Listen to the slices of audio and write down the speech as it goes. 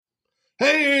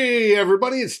Hey,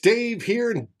 everybody, it's Dave here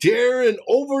and Darren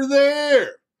over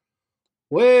there.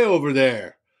 Way over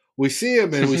there. We see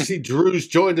him and we see Drew's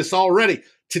joined us already.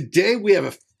 Today we have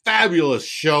a fabulous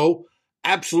show.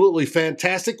 Absolutely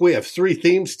fantastic. We have three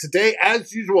themes today,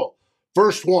 as usual.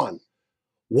 First one,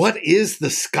 what is the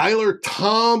Skylar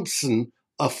Thompson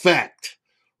effect,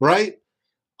 right?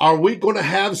 Are we going to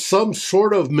have some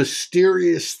sort of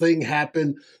mysterious thing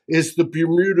happen? Is the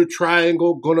Bermuda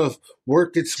Triangle going to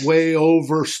work its way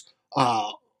over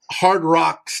Hard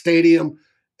Rock Stadium?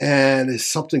 And is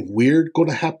something weird going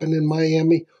to happen in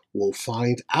Miami? We'll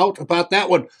find out about that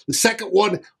one. The second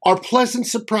one are pleasant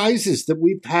surprises that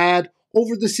we've had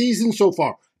over the season so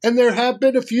far. And there have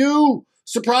been a few,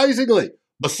 surprisingly.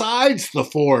 Besides the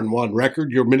 4-1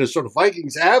 record your Minnesota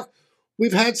Vikings have,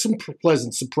 we've had some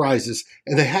pleasant surprises,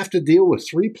 and they have to deal with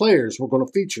three players we're going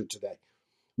to feature today.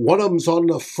 One of them's on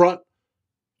the front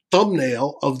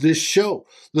thumbnail of this show.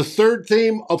 The third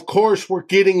theme, of course, we're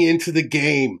getting into the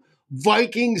game.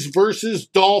 Vikings versus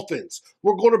Dolphins.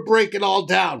 We're going to break it all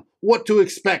down. What to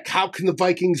expect? How can the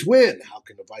Vikings win? How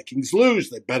can the Vikings lose?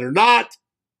 They better not.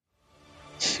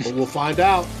 But we'll find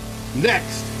out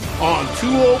next on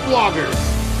Two Old Bloggers.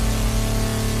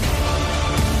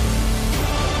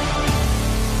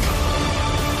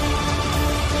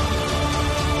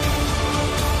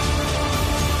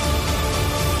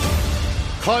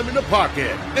 Climb in the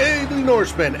Pocket, Daily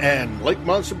Norseman, and Lake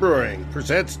Monster Brewing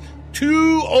presents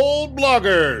Two Old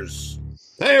Bloggers.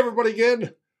 Hey, everybody,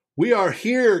 again. We are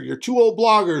here, your two old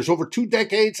bloggers, over 2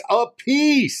 decades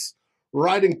apiece,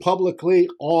 writing publicly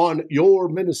on your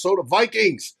Minnesota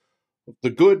Vikings. The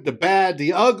good, the bad,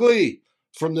 the ugly,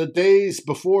 from the days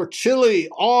before Chile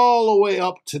all the way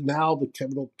up to now the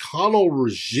Kevin O'Connell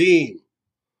regime.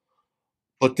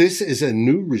 But this is a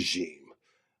new regime.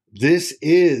 This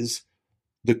is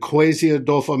the Kwesi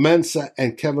Adofo-Mensah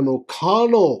and Kevin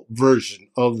O'Connell version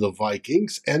of the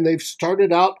Vikings, and they've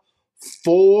started out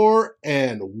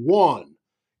 4-1.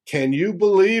 Can you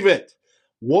believe it?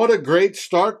 What a great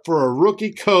start for a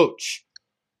rookie coach.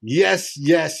 Yes,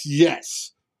 yes,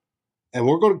 yes. And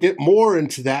we're going to get more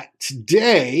into that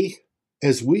today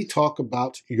as we talk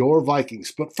about your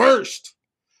Vikings. But first,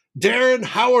 Darren,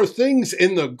 how are things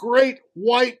in the Great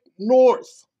White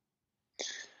North?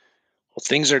 Well,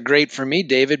 things are great for me,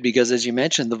 David, because as you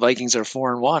mentioned, the Vikings are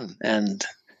 4-1, and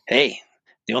hey,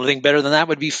 the only thing better than that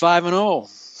would be 5-0.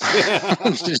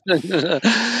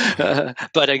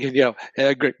 But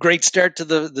a great start to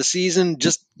the season,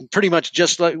 just pretty much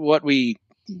just like what we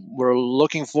were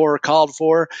looking for, called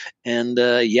for, and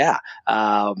it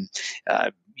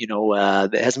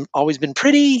hasn't always been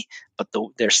pretty, but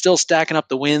they're still stacking up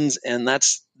the wins, and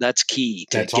that's key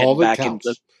to that's all that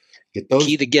counts.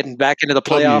 Key to getting back into the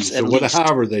playoffs.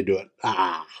 However they do it.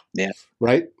 Yeah.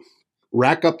 Right?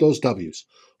 Rack up those W's.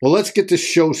 Well, let's get this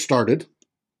show started.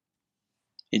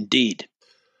 Indeed.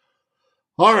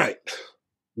 All right.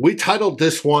 We titled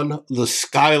this one The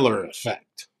Skylar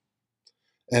Effect.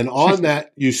 And on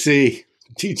that, you see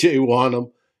DJ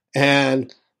Wonnum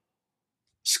and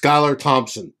Skylar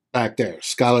Thompson back there.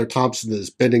 Skylar Thompson is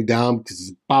bending down because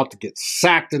he's about to get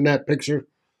sacked in that picture.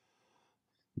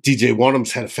 DJ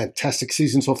Wonnum's had a fantastic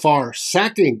season so far.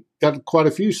 Sacking, got quite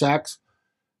a few sacks.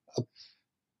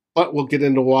 But we'll get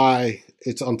into why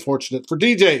it's unfortunate for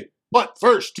DJ. But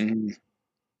first, Theme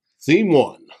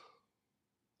 1,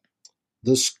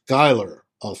 The Skylar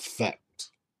Effect.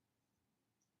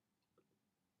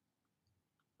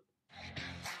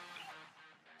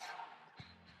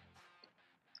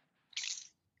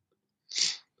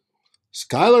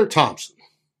 Skylar Thompson.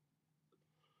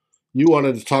 You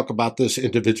wanted to talk about this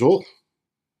individual.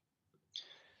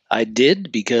 I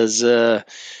did, because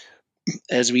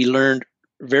as we learned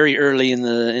very early in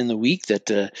the week that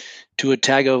Tua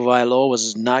Tagovailoa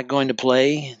was not going to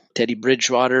play. Teddy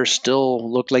Bridgewater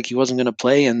still looked like he wasn't going to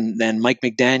play, and then Mike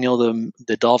McDaniel,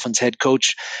 the Dolphins head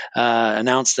coach,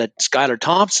 announced that Skylar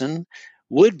Thompson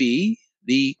would be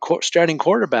the starting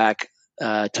quarterback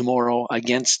tomorrow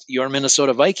against your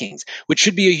Minnesota Vikings, which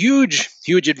should be a huge,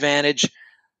 huge advantage.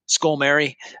 Skol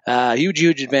Mary,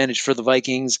 huge advantage for the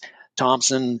Vikings.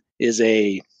 Thompson is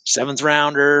a seventh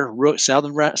round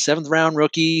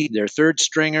rookie, their third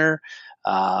stringer.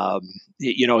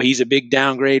 He's a big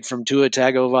downgrade from Tua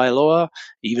Tagovailoa,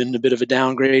 even a bit of a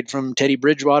downgrade from Teddy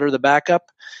Bridgewater, the backup.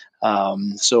 That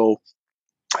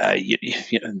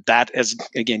has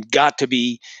again got to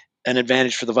be an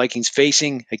advantage for the Vikings,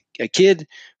 facing a kid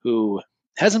who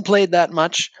hasn't played that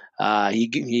much,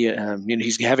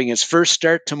 He's having his first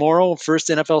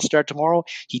NFL start tomorrow.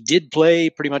 He did play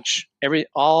pretty much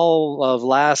all of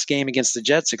last game against the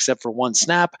Jets except for one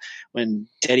snap when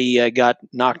Teddy got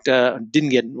knocked out of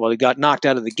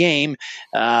the game,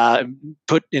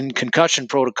 put in concussion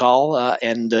protocol,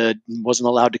 and wasn't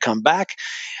allowed to come back.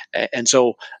 And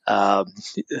so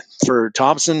for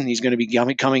Thompson, he's going to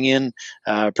be coming in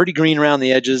pretty green around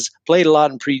the edges. Played a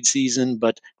lot in preseason,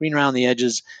 but green around the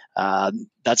edges.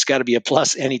 That's got to be a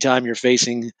plus anytime you're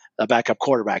facing a backup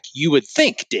quarterback. You would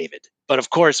think, David. But of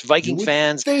course, Viking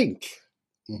fans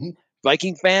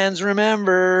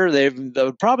remember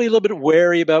they're probably a little bit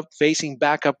wary about facing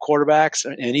backup quarterbacks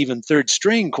and even third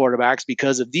string quarterbacks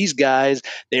because of these guys.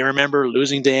 They remember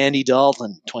losing to Andy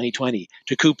Dalton 2020,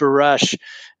 to Cooper Rush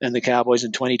and the Cowboys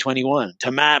in 2021,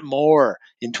 to Matt Moore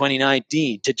in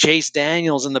 2019, to Chase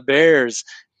Daniels and the Bears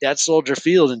at Soldier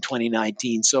Field in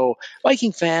 2019. So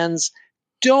Viking fans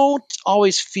don't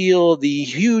always feel the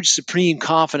huge supreme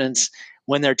confidence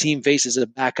when their team faces a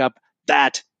backup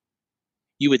that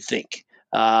you would think.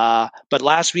 But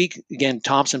last week, again,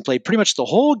 Thompson played pretty much the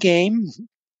whole game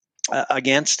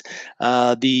against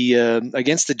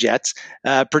the Jets.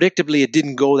 Predictably, it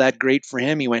didn't go that great for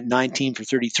him. He went 19 for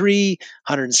 33,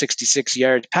 166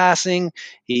 yards passing.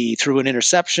 He threw an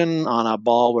interception on a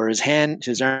ball where his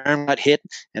arm got hit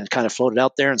and kind of floated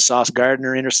out there, and Sauce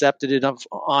Gardner intercepted it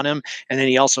on him. And then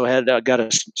he also got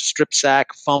a strip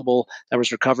sack fumble that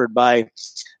was recovered by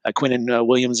Quinnen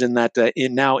Williams in that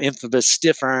now infamous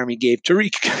stiff arm he gave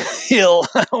Tyreek Hill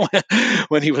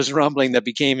when he was rumbling that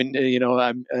became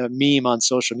a meme on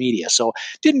social media. So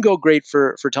didn't go great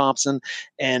for Thompson,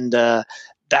 and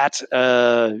that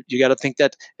you got to think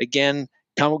that again.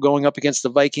 Going up against the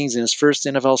Vikings in his first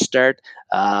NFL start,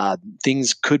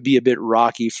 things could be a bit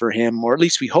rocky for him, or at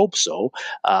least we hope so.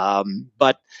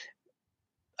 But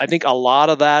I think a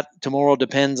lot of that tomorrow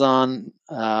depends on,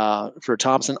 for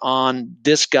Thompson, on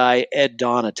this guy, Ed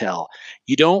Donatel.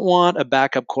 You don't want a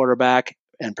backup quarterback,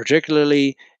 and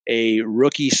particularly a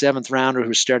rookie seventh rounder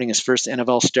who's starting his first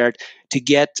NFL start, to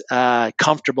get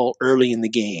comfortable early in the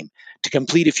game, to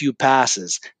complete a few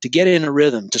passes, to get in a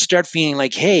rhythm, to start feeling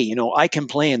like, hey, I can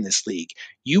play in this league.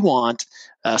 You want,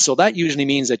 so that usually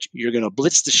means that you're going to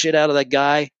blitz the shit out of that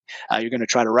guy. You're going to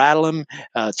try to rattle him,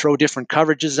 throw different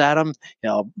coverages at him,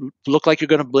 look like you're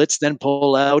going to blitz, then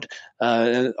pull out,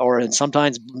 and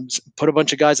sometimes put a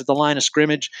bunch of guys at the line of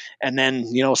scrimmage and then,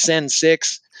 send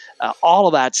six, all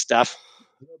of that stuff.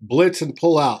 Blitz and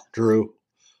pull out, Drew.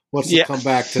 What's the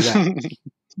comeback to that?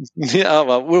 Yeah,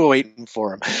 well, we're waiting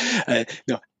for him.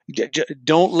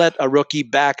 Don't let a rookie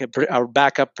backup,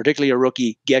 particularly a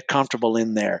rookie, get comfortable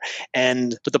in there.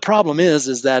 But the problem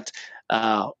is that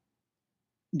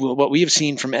what we have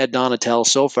seen from Ed Donatel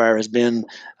so far has been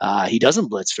he doesn't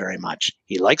blitz very much.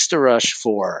 He likes to rush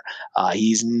four.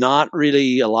 He's not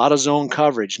really a lot of zone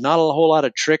coverage, not a whole lot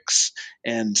of tricks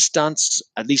and stunts.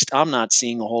 At least I'm not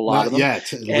seeing a whole lot of them.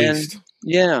 Not yet, at least.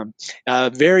 Yeah,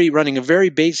 running a very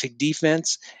basic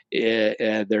defense.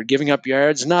 They're giving up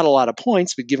yards, not a lot of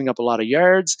points, but giving up a lot of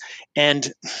yards.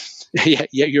 And yeah,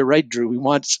 you're right, Drew. We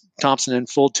want Thompson in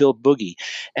full tilt boogie.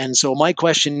 And so my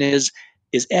question is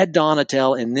Ed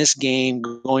Donatel in this game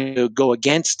going to go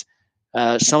against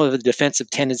some of the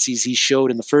defensive tendencies he showed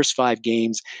in the first 5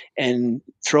 games and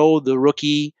throw the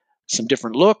rookie some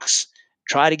different looks,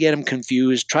 try to get him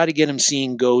confused, try to get him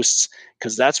seeing ghosts,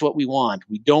 because that's what we want.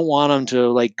 We don't want him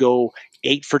to go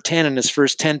 8 for 10 in his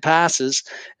first 10 passes,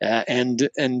 and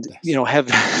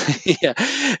have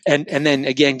and then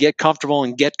again get comfortable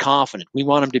and get confident. We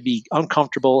want him to be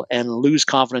uncomfortable and lose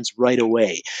confidence right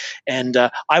away. And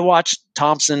I watched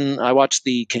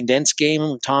the condensed game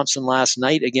of Thompson last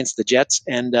night against the Jets,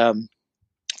 and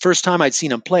first time I'd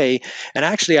seen him play, and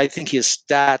actually I think his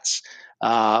stats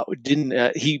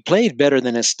he played better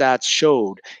than his stats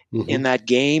showed in that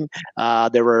game.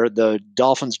 The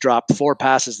Dolphins dropped 4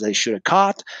 passes they should have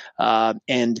caught,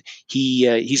 and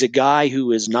he's a guy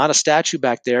who is not a statue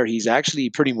back there. He's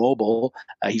actually pretty mobile.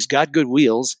 He's got good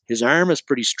wheels. His arm is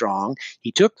pretty strong.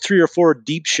 He took 3 or 4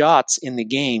 deep shots in the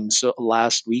game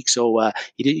last week, so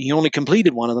he only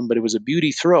completed one of them, but it was a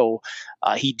beauty throw.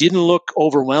 He didn't look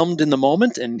overwhelmed in the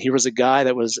moment, and he was a guy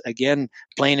that was, again,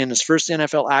 playing in his first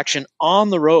NFL action on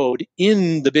the road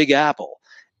in the Big Apple.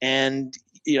 And,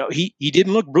 he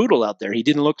didn't look brutal out there. He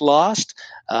didn't look lost.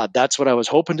 That's what I was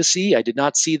hoping to see. I did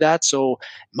not see that. So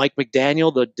Mike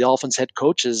McDaniel, the Dolphins head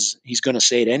coach, he's going to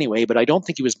say it anyway, but I don't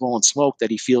think he was blowing smoke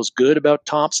that he feels good about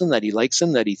Thompson, that he likes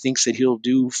him, that he thinks that he'll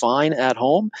do fine at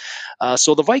home.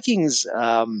 So the Vikings,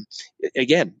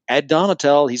 again, Ed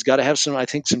Donatel, he's got to have some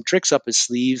tricks up his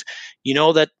sleeve. You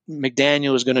know that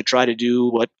McDaniel is going to try to do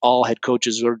what all head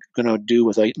coaches are going to do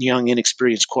with a young,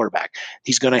 inexperienced quarterback.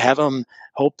 He's going to have him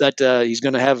hope that he's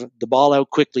going to have the ball out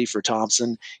quickly for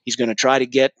Thompson. He's going to try to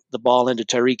get the ball into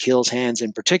Tyreek Hill's hands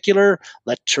in particular,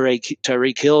 let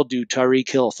Tyreek Hill do Tyreek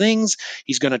Hill things.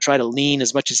 He's going to try to lean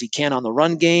as much as he can on the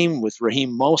run game with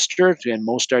Raheem Mostert, and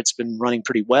Mostert's been running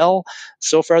pretty well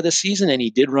so far this season, and he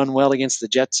did run well against the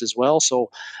Jets as well. So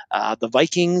the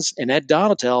Vikings and Ed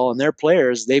Donatel and their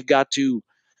players, they've got to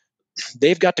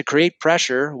create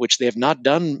pressure, which they have not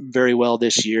done very well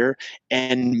this year,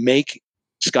 and make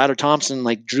Skylar Thompson,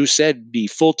 like Drew said, be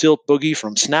full tilt boogie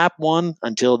from snap one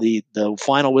until the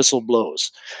final whistle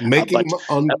blows. Make him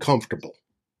uncomfortable.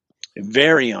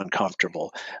 Very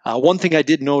uncomfortable. One thing I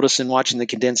did notice in watching the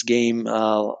condensed game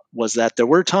was that there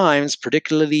were times,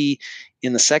 particularly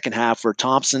in the second half, where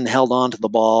Thompson held on to the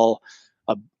ball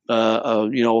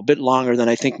a bit longer than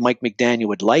I think Mike McDaniel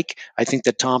would like. I think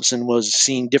that Thompson was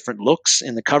seeing different looks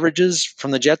in the coverages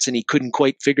from the Jets, and he couldn't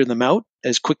quite figure them out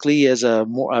as quickly as a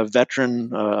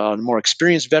more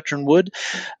experienced veteran would.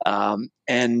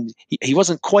 And he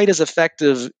wasn't quite as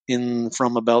effective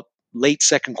from about late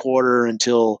second quarter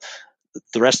until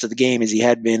the rest of the game as he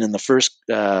had been in the first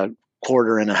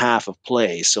quarter and a half of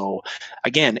play. So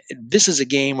again, this is a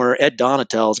game where Ed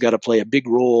Donatel's got to play a big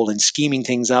role in scheming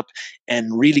things up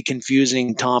and really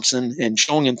confusing Thompson and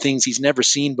showing him things he's never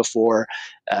seen before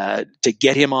to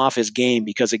get him off his game.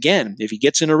 Because again, if he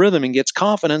gets in a rhythm and gets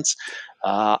confidence,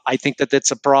 I think that's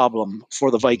a problem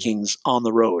for the Vikings on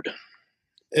the road.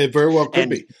 It very well could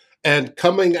be. And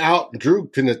coming out, Drew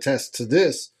can attest to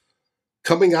this,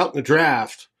 coming out in the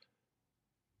draft,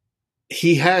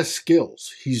 he has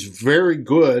skills. He's very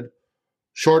good,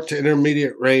 short to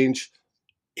intermediate range.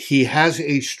 He has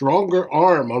a stronger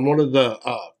arm. On one of the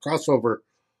crossover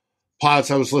pods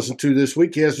I was listening to this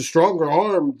week, he has a stronger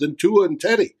arm than Tua and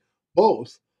Teddy,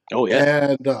 both. Oh, yeah.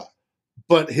 And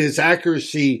but his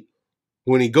accuracy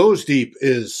when he goes deep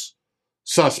is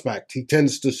suspect. He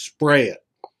tends to spray it.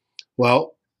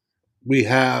 Well, we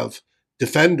have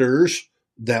defenders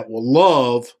that will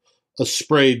love a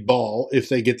sprayed ball if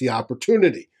they get the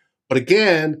opportunity. But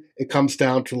again, it comes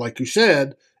down to, like you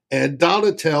said, Ed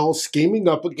Donatel scheming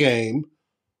up a game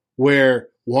where,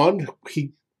 one,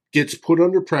 he gets put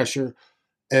under pressure,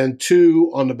 and two,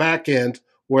 on the back end,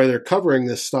 where they're covering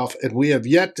this stuff, and we have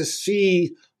yet to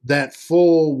see that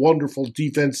full, wonderful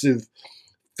defensive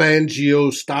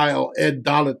Fangio style, Ed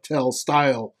Donatel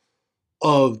style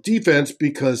of defense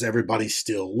because everybody's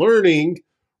still learning,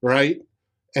 right?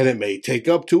 And it may take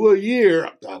up to a year.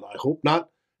 I hope not.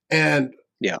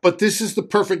 But this is the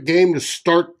perfect game to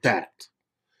start that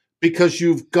because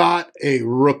you've got a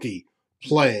rookie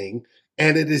playing,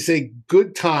 and it is a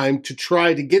good time to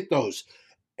try to get those.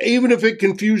 Even if it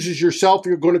confuses yourself,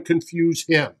 you're going to confuse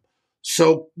him.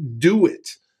 So do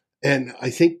it. And I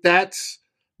think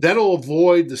that'll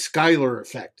avoid the Skyler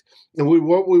effect. And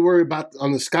what we worry about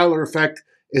on the Skyler effect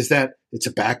is that it's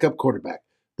a backup quarterback.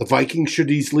 The Vikings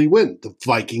should easily win. The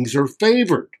Vikings are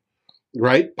favored,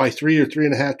 right? By 3 or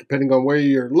 3.5, depending on where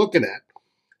you're looking at.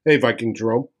 Hey, Viking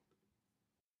Jerome.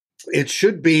 It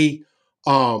should be,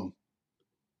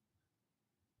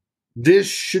 this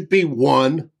should be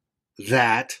one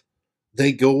that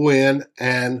they go in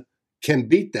and can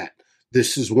beat that.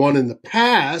 This is one in the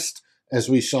past, as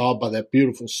we saw by that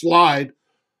beautiful slide.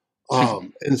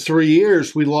 In 3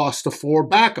 years, we lost to 4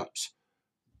 backups.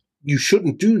 You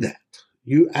shouldn't do that.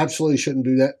 You absolutely shouldn't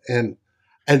do that. And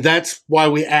that's why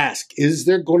we ask, is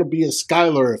there going to be a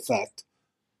Skyler effect?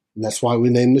 And that's why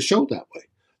we named the show that way.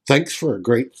 Thanks for a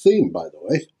great theme, by the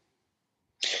way.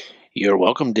 You're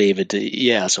welcome, David.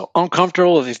 Yeah, so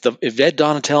uncomfortable. If Ed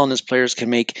Donatel and his players can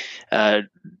make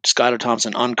Skylar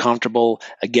Thompson uncomfortable,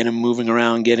 get him moving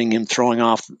around, getting him throwing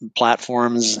off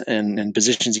platforms and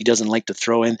positions he doesn't like to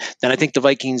throw in, then I think the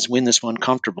Vikings win this one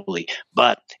comfortably.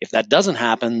 But if that doesn't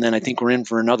happen, then I think we're in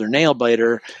for another nail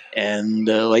biter, and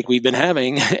like we've been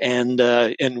having, and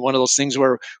one of those things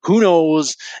where who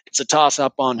knows? It's a toss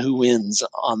up on who wins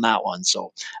on that one.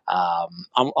 So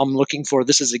I'm looking for,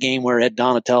 this is a game where Ed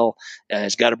Donatel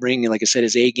has got to bring, like I said,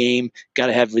 his A game, got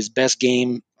to have his best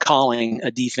game calling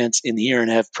a defense in the year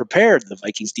and have prepared the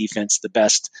Vikings defense the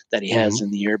best that he has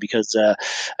in the year because,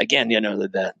 again,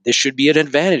 this should be an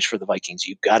advantage for the Vikings.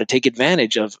 You've got to take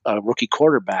advantage of a rookie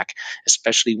quarterback,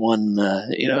 especially one,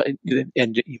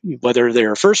 and whether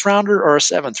they're a first rounder or a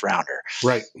seventh rounder.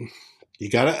 Right. You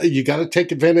gotta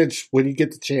take advantage when you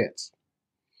get the chance.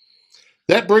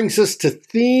 That brings us to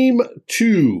theme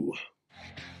 2.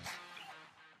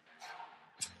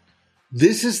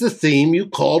 This is the theme you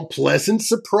called pleasant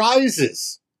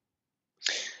surprises.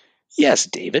 Yes,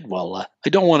 David. Well, I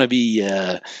don't want to be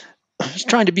I was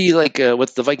trying to be like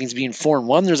with the Vikings being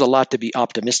 4-1. There's a lot to be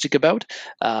optimistic about.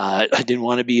 I didn't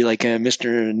want to be like a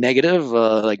Mr. Negative,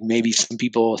 like maybe some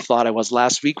people thought I was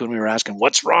last week when we were asking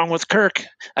what's wrong with Kirk.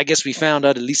 I guess we found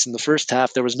out, at least in the first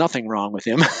half, there was nothing wrong with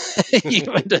him. He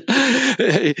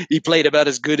played about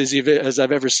as good as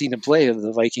I've ever seen him play in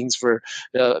the Vikings for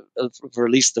at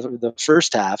least the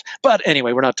first half. But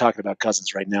anyway, we're not talking about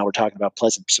Cousins right now. We're talking about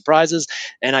pleasant surprises.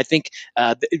 And I think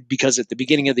because at the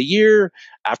beginning of the year,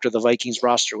 after the Vikings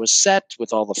roster was set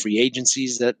with all the free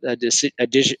agencies that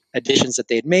additions that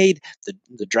they had made,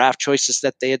 the draft choices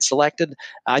that they had selected,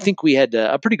 I think we had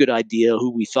a pretty good idea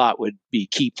who we thought would be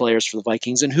key players for the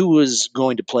Vikings and who was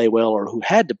going to play well or who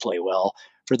had to play well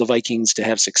for the Vikings to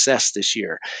have success this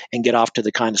year and get off to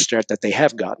the kind of start that they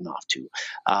have gotten off to.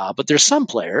 But there's some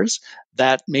players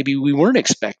that maybe we weren't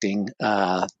expecting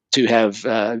to have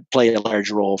play a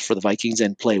large role for the Vikings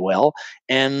and play well,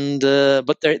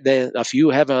 but a few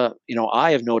have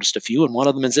I have noticed a few, and one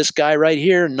of them is this guy right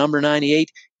here, number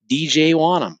 98, DJ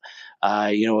Wonnum.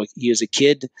 He is a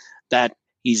kid that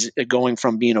he's going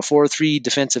from being a 4-3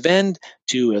 defensive end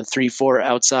to a 3-4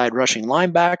 outside rushing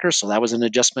linebacker. So that was an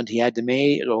adjustment he had to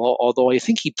make. Although I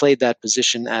think he played that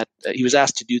position he was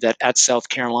asked to do that at South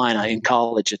Carolina in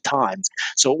college at times.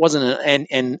 So it wasn't,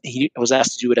 and he was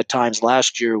asked to do it at times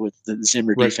last year with the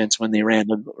Zimmer defense when they ran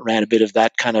a bit of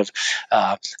that kind of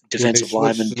defensive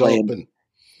lineman playing.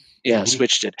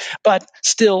 Switched it. But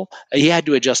still, he had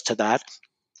to adjust to that.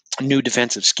 New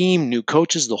defensive scheme, new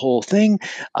coaches, the whole thing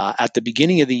at the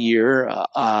beginning of the year.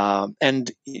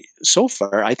 And so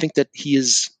far, I think that he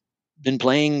has been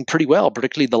playing pretty well,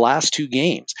 particularly the last 2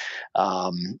 games.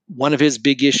 One of his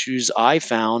big issues I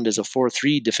found as a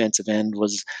 4-3 defensive end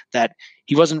was that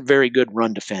he wasn't a very good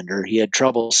run defender. He had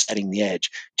trouble setting the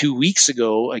edge. 2 weeks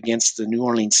ago against the New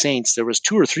Orleans Saints, there was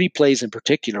 2 or 3 plays in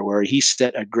particular where he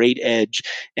set a great edge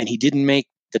and he didn't make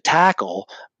the tackle,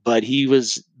 but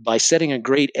by setting a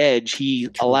great edge, he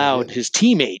allowed his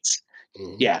teammates,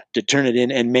 to turn it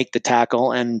in and make the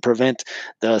tackle and prevent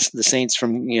the Saints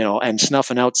from, and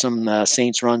snuffing out some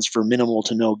Saints runs for minimal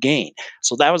to no gain.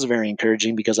 So that was very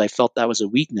encouraging because I felt that was a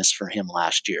weakness for him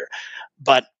last year.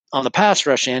 But on the pass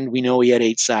rush end, we know he had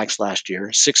 8 sacks last year.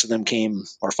 5 of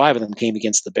them came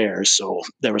against the Bears. So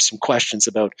there were some questions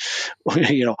about,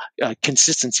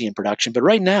 consistency in production. But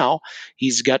right now,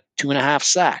 he's got 2.5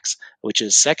 sacks, which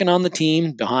is second on the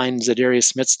team behind Zadarius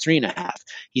Smith's 3.5.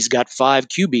 He's got 5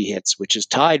 QB hits, which is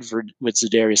tied with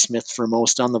Zadarius Smith for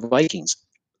most on the Vikings.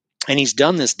 And he's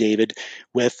done this, David,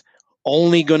 with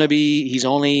he's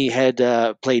only had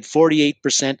played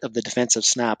 48% of the defensive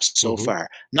snaps so far.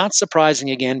 Not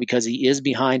surprising again because he is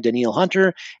behind Danielle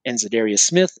Hunter and Zadarius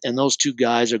Smith, and those 2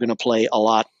 guys are going to play a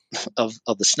lot of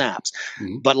the snaps.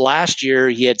 But last year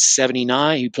he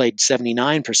played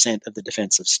 79% of the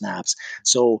defensive snaps.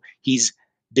 So he's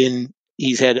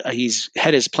had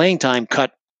his playing time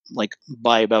cut like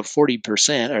by about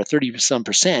 40% or 30 some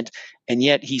percent, and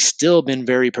yet he's still been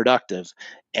very productive.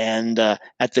 And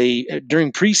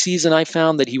during preseason, I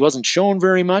found that he wasn't shown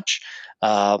very much.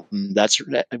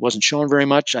 It wasn't shown very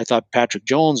much. I thought Patrick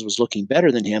Jones was looking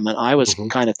better than him, and I was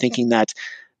kind of thinking that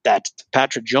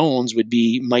Patrick Jones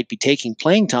might be taking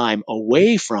playing time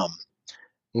away from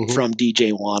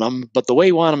DJ Wonnum. But the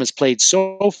way Wonnum has played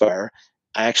so far,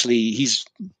 he's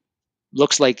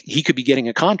looks like he could be getting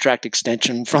a contract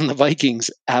extension from the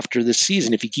Vikings after this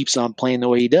season if he keeps on playing the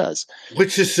way he does.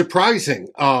 Which is surprising.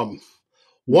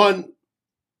 One,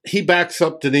 he backs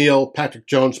up Danielle. Patrick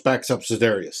Jones backs up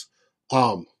Zadarius.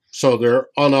 So they're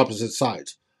on opposite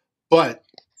sides. But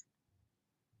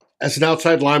as an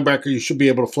outside linebacker, you should be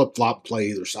able to flip-flop play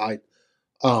either side.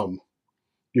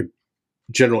 You're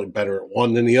generally better at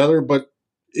one than the other, but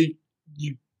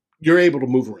you're able to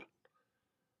move around.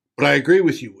 But I agree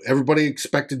with you. Everybody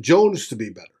expected Jones to be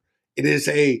better. It is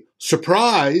a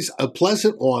surprise, a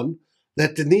pleasant one,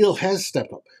 that Danielle has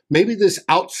stepped up. Maybe this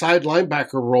outside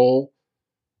linebacker role,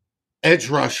 edge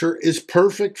rusher, is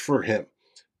perfect for him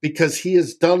because he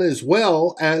has done as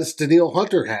well as Danielle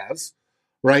Hunter has,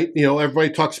 right? Everybody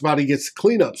talks about he gets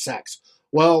cleanup sacks.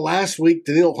 Well, last week,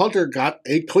 Danielle Hunter got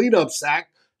a cleanup sack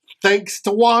thanks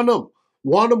to Wanham.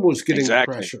 Wanham was getting the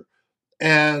Exactly. pressure.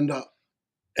 And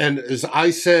as I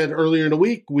said earlier in the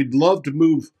week, we'd love to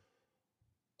move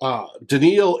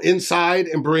Daniil inside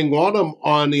and bring Wanham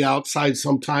on the outside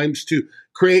sometimes to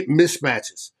create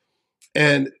mismatches.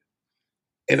 And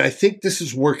I think this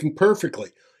is working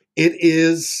perfectly. It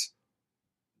is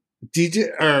DJ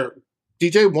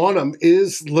Wanham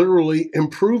is literally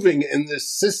improving in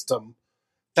this system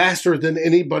faster than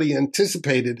anybody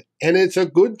anticipated, and it's a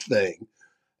good thing.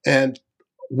 And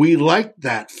we like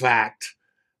that fact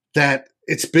that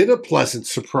it's been a pleasant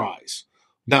surprise.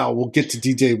 Now, we'll get to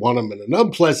DJ Wanham and an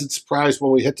unpleasant surprise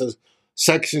when we hit the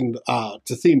section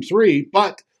to theme 3.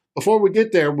 But before we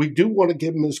get there, we do want to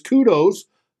give him his kudos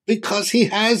because he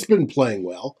has been playing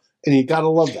well, and you got to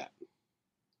love that.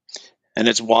 And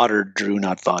it's water, Drew,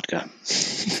 not vodka.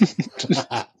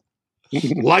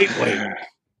 Lightweight.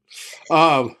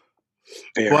 But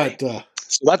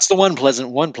so that's the one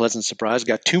pleasant surprise.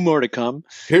 Got 2 more to come.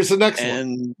 Here's the next one.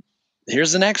 And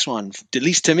here's the next one. At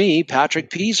least to me, Patrick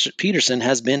Peterson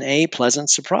has been a pleasant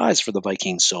surprise for the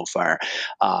Vikings so far.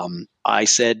 I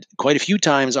said quite a few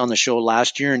times on the show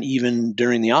last year and even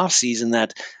during the offseason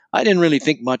that I didn't really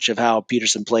think much of how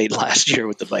Peterson played last year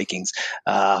with the Vikings.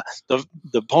 The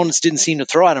opponents didn't seem to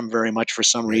throw at him very much for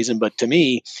some reason, but to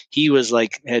me, he was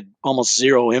had almost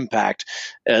zero impact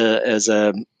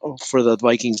for the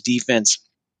Vikings defense.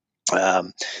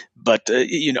 But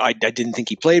I didn't think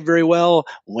he played very well.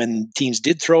 When teams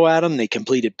did throw at him, they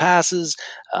completed passes.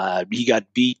 He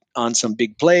got beat on some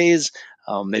big plays.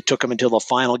 It took him until the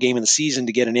final game of the season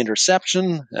to get an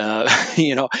interception.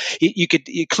 You could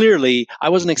clearly. I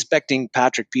wasn't expecting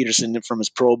Patrick Peterson from his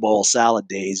Pro Bowl salad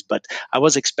days, but I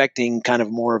was expecting kind of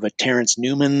more of a Terrence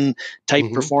Newman type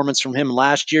performance from him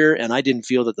last year, and I didn't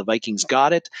feel that the Vikings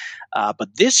got it.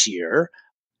 But this year,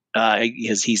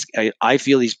 I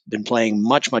feel he's been playing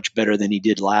much, much better than he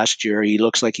did last year. He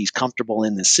looks like he's comfortable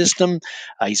in the system.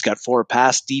 He's got 4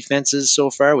 pass defenses so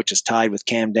far, which is tied with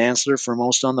Cam Dantzler for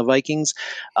most on the Vikings.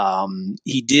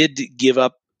 He did give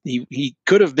up. He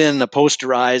could have been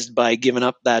posterized by giving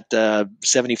up that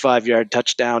 75-yard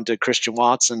touchdown to Christian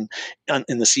Watson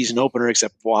in the season opener,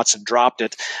 except Watson dropped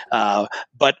it.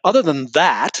 But other than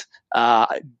that,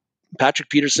 Patrick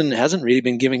Peterson hasn't really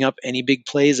been giving up any big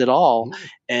plays at all,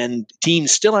 and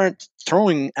teams still aren't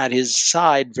throwing at his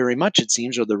side very much, it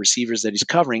seems, or the receivers that he's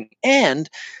covering. And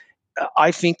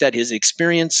I think that his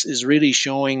experience is really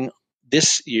showing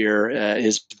this year,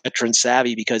 his veteran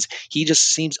savvy, because he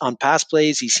just seems on pass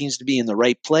plays, he seems to be in the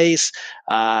right place.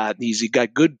 He's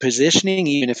got good positioning,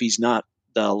 even if he's not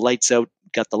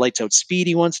got the lights out speed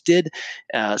he once did.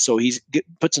 So he's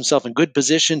puts himself in good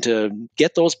position to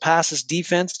get those passes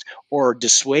defensed or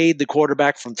dissuade the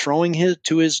quarterback from throwing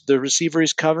the receiver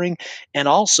he's covering. And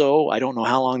also, I don't know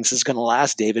how long this is going to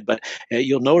last, David, but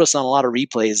you'll notice on a lot of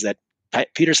replays that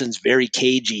Peterson's very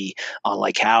cagey on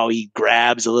how he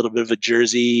grabs a little bit of a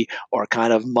jersey or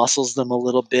kind of muscles them a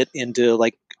little bit into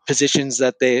positions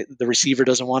that the receiver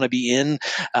doesn't want to be in.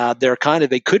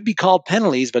 They could be called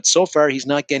penalties, but so far he's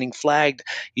not getting flagged.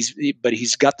 He's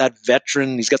got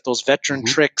those veteran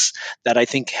tricks that I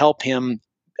think help him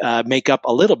make up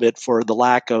a little bit for the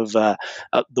lack of the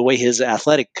way his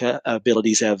athletic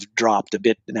abilities have dropped a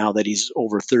bit now that he's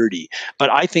over 30. But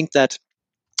I think that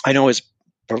I know his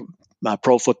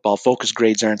Pro Football Focus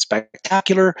grades aren't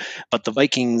spectacular, but the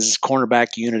Vikings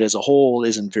cornerback unit as a whole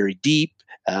isn't very deep.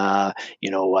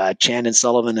 Chandon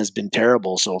Sullivan has been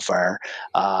terrible so far.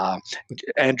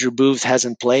 Andrew Booth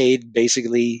hasn't played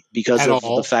basically because of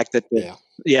the fact that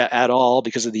at all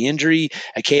because of the injury.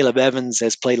 Caleb Evans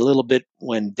has played a little bit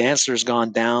when Dantzler's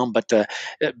gone down, but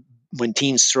when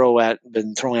teams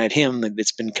been throwing at him,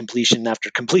 it's been completion after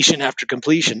completion after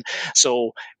completion.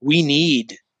 So we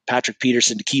need Patrick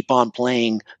Peterson to keep on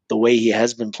playing the way he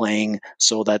has been playing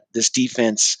so that this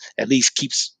defense at least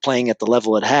keeps playing at the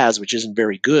level it has, which isn't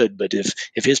very good. But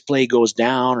if his play goes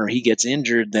down or he gets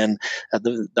injured, then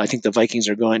I think the Vikings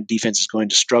defense is going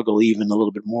to struggle even a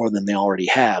little bit more than they already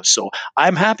have. So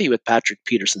I'm happy with Patrick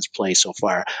Peterson's play so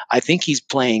far. I think he's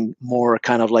playing more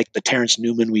kind of like the Terrence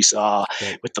Newman we saw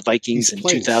with the Vikings in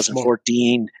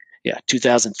 2014. Smart.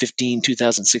 2015,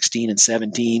 2016, and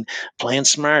 17, playing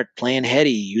smart, playing heady,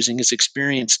 using his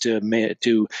experience to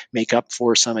make up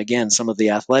for some of the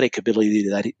athletic ability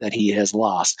that he has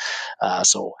lost.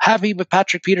 So happy with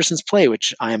Patrick Peterson's play,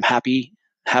 which I am happy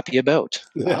about.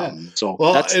 That's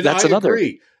another.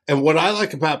 Agree. And what I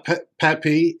like about Pat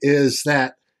P is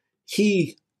that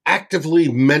he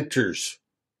actively mentors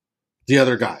the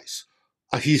other guys.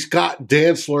 He's got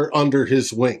Dantzler under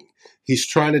his wing. He's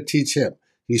trying to teach him.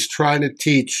 He's trying to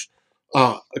teach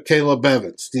Caleb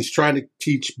Evans. He's trying to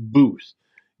teach Booth,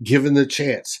 given the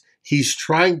chance. He's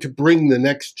trying to bring the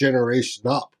next generation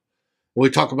up. When we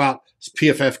talk about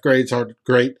PFF grades aren't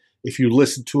great. If you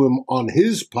listen to him on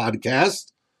his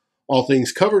podcast, All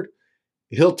Things Covered,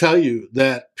 he'll tell you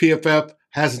that PFF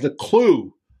hasn't a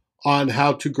clue on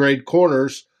how to grade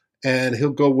corners, and he'll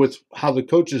go with how the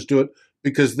coaches do it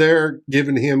because they're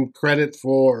giving him credit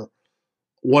for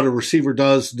what a receiver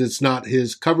does that's not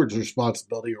his coverage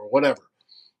responsibility or whatever.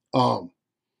 And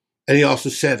he also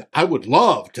said, I would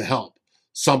love to help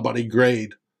somebody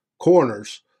grade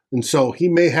corners. And so he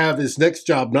may have his next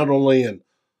job not only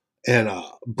in a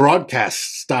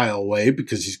broadcast style way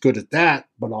because he's good at that,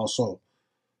 but also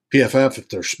PFF, if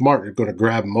they're smart, are going to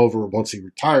grab him over once he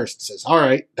retires and says, all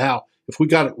right, now, if we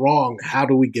got it wrong, how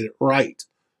do we get it right?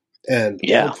 And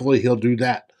hopefully he'll do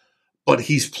that. But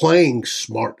he's playing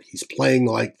smart. He's playing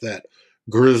like that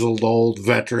grizzled old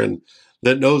veteran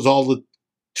that knows all the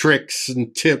tricks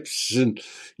and tips and,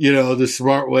 the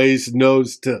smart ways, and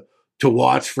knows to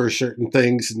watch for certain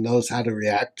things and knows how to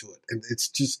react to it. And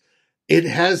it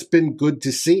has been good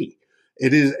to see.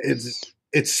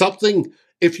 It's something.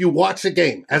 If you watch a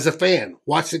game as a fan,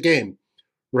 watch the game,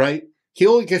 right? He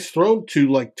only gets thrown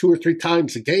to like 2 or 3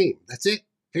 times a game. That's it,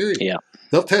 period. Yeah.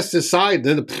 They'll test his side,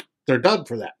 then they're done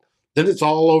for that. Then it's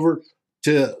all over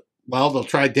to, they'll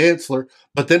try Dantzler,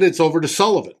 but then it's over to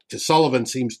Sullivan, because Sullivan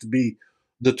seems to be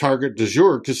the target du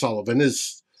jour, because Sullivan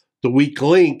is the weak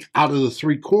link out of the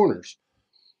 3 corners.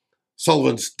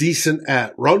 Sullivan's decent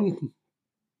at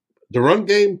the run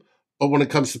game, but when it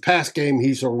comes to pass game,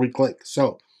 he's a weak link.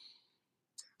 So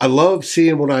I love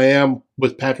seeing what I am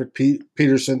with Patrick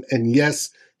Peterson, and yes,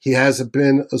 he hasn't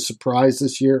been a surprise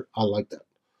this year. I like that.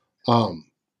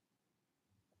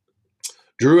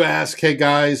 Drew asked, hey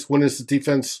guys, when is the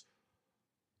defense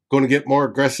going to get more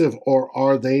aggressive, or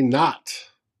are they not?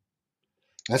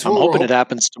 I'm hoping it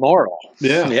happens tomorrow.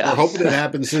 Yeah, we're hoping it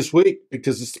happens this week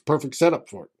because it's the perfect setup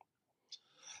for it.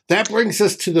 That brings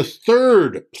us to the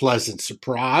third pleasant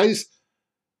surprise,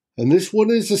 and this one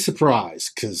is a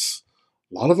surprise because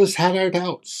a lot of us had our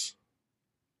doubts.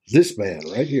 This man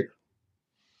right here.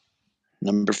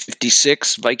 Number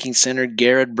 56, Viking center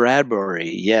Garrett Bradbury.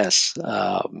 Yes,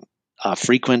 a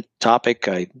frequent topic,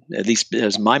 at least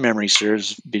as my memory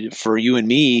serves, for you and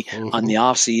me on the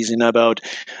offseason about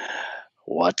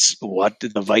what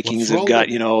the Vikings have got.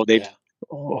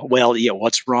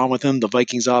 What's wrong with them? The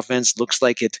Vikings offense looks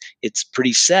like it's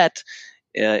pretty set,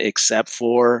 except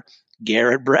for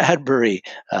Garrett Bradbury.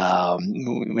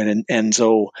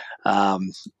 So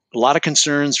a lot of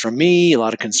concerns from me, a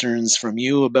lot of concerns from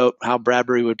you about how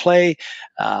Bradbury would play.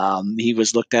 He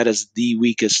was looked at as the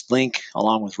weakest link,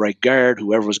 along with right guard,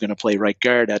 whoever was going to play right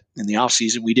guard in the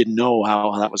offseason. We didn't know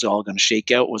how that was all going to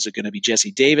shake out. Was it going to be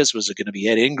Jesse Davis? Was it going to be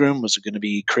Ed Ingram? Was it going to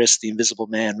be Chris, the Invisible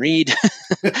Man Reed,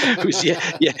 who's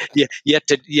yet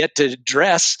to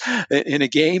dress in a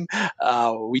game?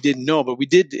 We didn't know, but we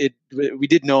did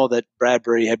know that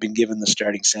Bradbury had been given the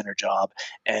starting center job,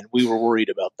 and we were worried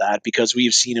about that because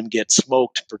we've seen him get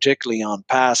smoked, particularly on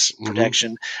pass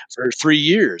protection, for 3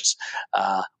 years.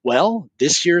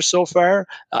 This year so far,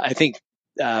 I think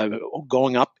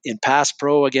going up in pass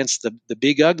pro against the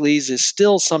big uglies is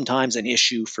still sometimes an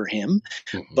issue for him.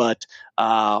 But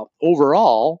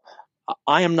overall,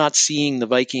 I am not seeing the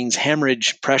Vikings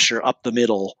hemorrhage pressure up the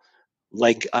middle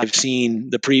like I've seen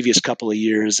the previous couple of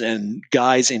years, and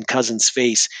guys in Cousins'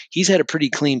 face. He's had a pretty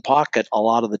clean pocket a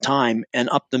lot of the time, and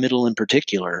up the middle in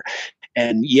particular.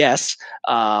 And yes,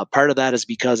 part of that is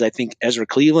because I think Ezra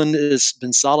Cleveland has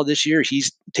been solid this year.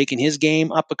 He's taken his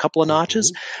game up a couple of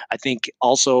notches. I think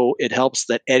also it helps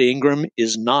that Ed Ingram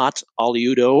is not Ali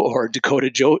Udoh or Dakota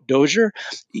Dozier,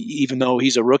 even though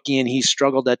he's a rookie and he's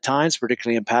struggled at times,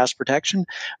 particularly in pass protection.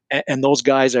 And those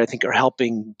guys, I think, are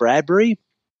helping Bradbury.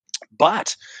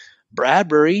 But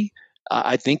Bradbury,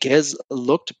 I think, has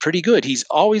looked pretty good. He's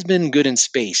always been good in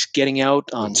space, getting out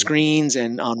on screens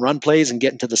and on run plays and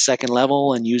getting to the second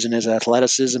level and using his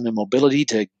athleticism and mobility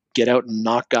to get out and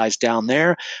knock guys down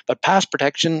there. But pass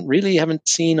protection, really haven't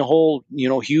seen a whole,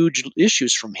 huge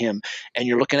issues from him. And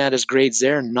you're looking at his grades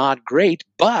there, not great,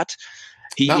 but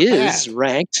he is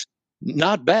ranked.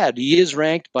 Not bad. He is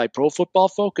ranked by Pro Football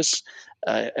Focus.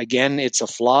 Again, it's a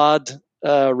flawed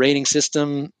rating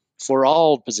system for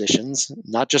all positions,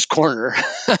 not just corner,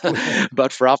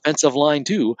 but for offensive line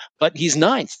too. But he's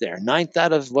ninth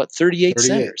out of 38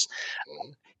 centers.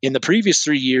 In the previous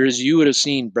 3 years, you would have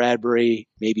seen Bradbury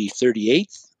maybe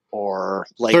 38th or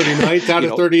like 39th out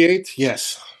of 38.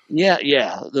 Yes. Yeah.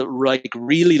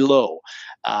 Really low.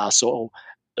 So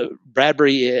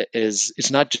Bradbury is,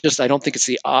 it's not just, I don't think it's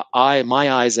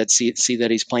my eyes that see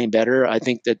that he's playing better. I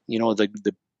think that,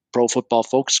 the Pro Football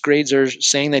Focus grades are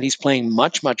saying that he's playing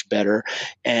much, much better.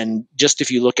 And just if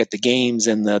you look at the games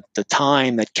and the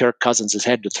time that Kirk Cousins has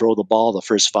had to throw the ball the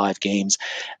first 5 games,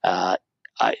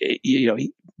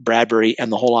 Bradbury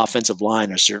and the whole offensive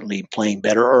line are certainly playing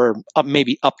better, or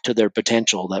maybe up to their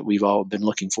potential that we've all been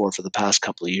looking for the past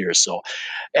couple of years. So,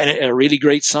 and a really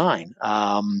great sign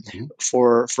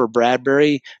for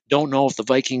Bradbury. Don't know if the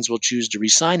Vikings will choose to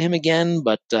re-sign him again,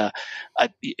 but I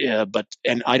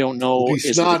don't know. He's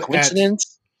is it a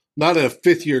coincidence? Not at a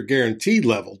 5th-year guaranteed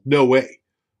level. No way.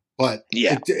 But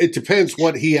it depends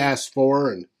what he asked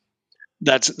for, and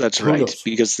that's right. Knows?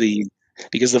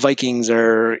 Because the Vikings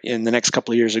are, in the next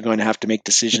couple of years, are going to have to make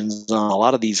decisions on a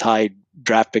lot of these high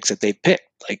draft picks that they've picked,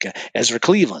 like Ezra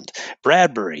Cleveland,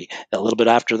 Bradbury. A little bit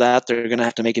after that, they're going to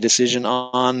have to make a decision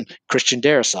on Christian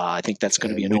Darrisaw. I think that's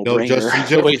going to be a no-brainer. Justin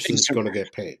Jefferson's going to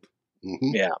get paid.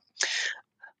 Mm-hmm. Yeah.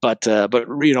 But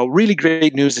really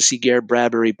great news to see Garrett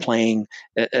Bradbury playing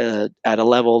at a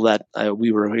level that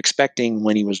we were expecting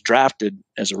when he was drafted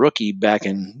as a rookie back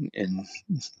in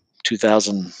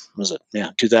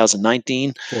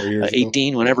 2019,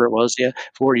 18, whenever it was,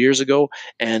 4 years ago,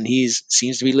 and he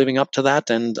seems to be living up to that.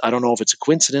 And I don't know if it's a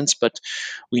coincidence, but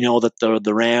we know that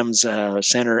the Rams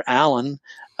center Allen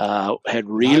had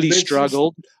really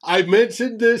struggled. I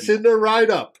mentioned this in the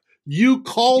write-up. You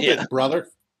called it, brother.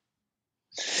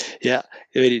 Yeah,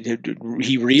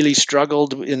 he really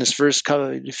struggled in his first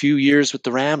few years with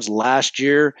the Rams. Last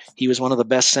year, he was one of the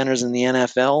best centers in the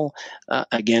NFL.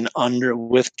 Again,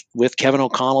 with Kevin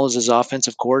O'Connell as his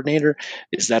offensive coordinator.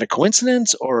 Is that a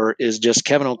coincidence, or is just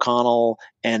Kevin O'Connell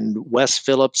and Wes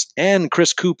Phillips and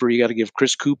Chris Cooper? You got to give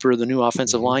Chris Cooper, the new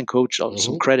offensive line coach,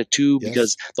 some credit too,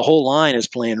 because the whole line is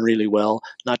playing really well,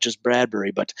 not just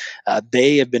Bradbury. But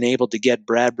they have been able to get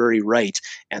Bradbury right,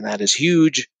 and that is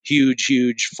huge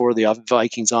for the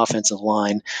Vikings offensive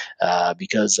line,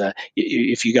 because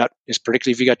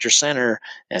particularly if you got your center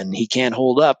and he can't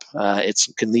hold up, it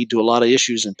can lead to a lot of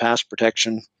issues in pass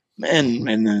protection and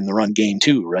in the run game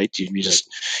too, right? You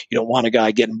don't want a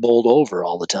guy getting bowled over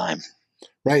all the time.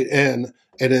 Right, and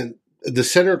then the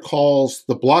center calls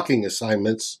the blocking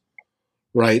assignments,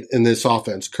 right, in this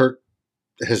offense. Kirk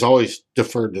has always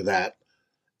deferred to that,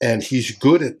 and he's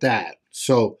good at that.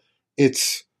 So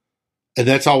and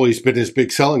that's always been his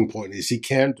big selling point, is he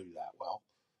can do that well.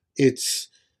 It's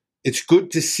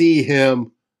good to see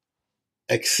him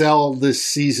excel this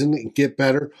season and get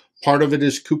better. Part of it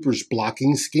is Cooper's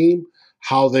blocking scheme,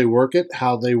 how they work it,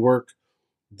 how they work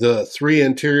the 3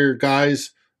 interior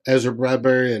guys, Ezra,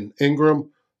 Bradbury, and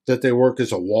Ingram, that they work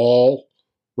as a wall,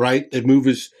 right? They move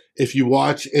if you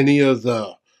watch any of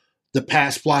the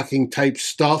pass blocking type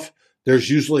stuff, there's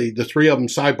usually the 3 of them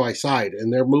side by side,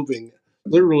 and they're moving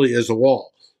literally as a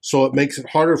wall. So it makes it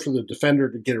harder for the defender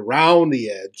to get around the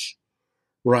edge,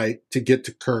 right, to get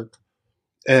to Kirk.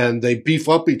 And they beef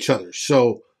up each other.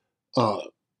 So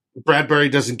Bradbury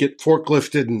doesn't get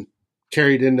forklifted and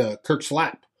carried into Kirk's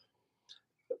lap.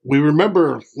 We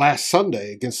remember last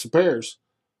Sunday against the Bears,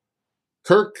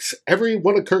 every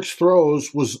one of Kirk's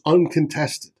throws was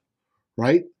uncontested,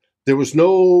 right? There was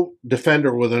no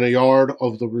defender within a yard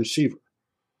of the receiver.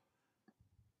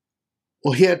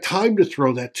 Well, he had time to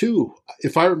throw that too.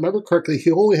 If I remember correctly,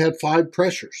 he only had 5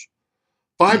 pressures.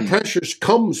 5 pressures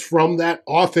comes from that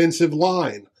offensive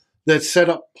line that set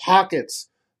up pockets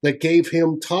that gave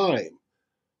him time.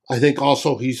 I think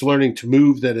also he's learning to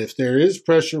move, that if there is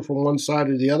pressure from one side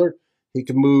or the other, he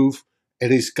can move,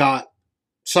 and he's got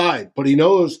side. But he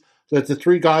knows that the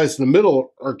 3 guys in the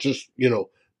middle are just,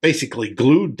 basically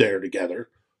glued there together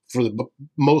for the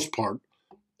most part.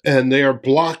 And they are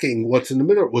blocking what's in the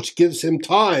middle, which gives him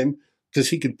time, because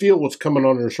he can feel what's coming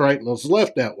on his right and his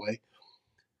left that way.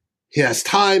 He has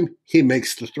time. He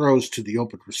makes the throws to the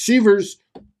open receivers,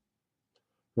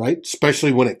 right?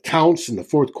 Especially when it counts in the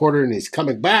 4th quarter and he's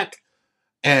coming back,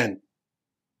 and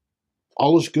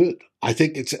all is good. I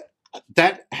think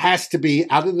that has to be,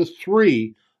 out of the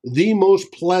 3, the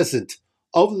most pleasant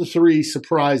of the 3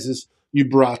 surprises you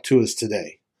brought to us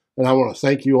today. And I want to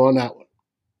thank you on that one.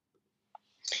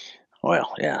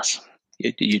 Well, yes.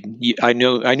 I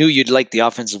knew you'd like the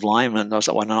offensive lineman.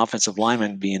 An offensive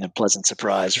lineman being a pleasant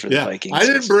surprise for the Vikings. I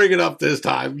didn't bring it up this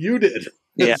time. You did.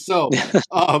 Yeah. So,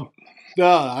 no,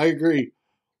 I agree.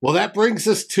 Well, that brings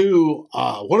us to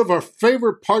one of our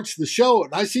favorite parts of the show,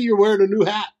 and I see you're wearing a new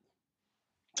hat.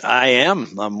 I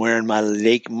am. I'm wearing my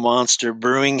Lake Monster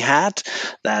Brewing hat.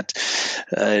 That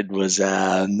it was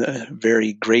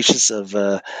very gracious of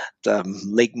the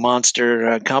Lake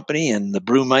Monster company and the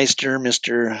brewmeister,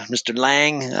 Mr.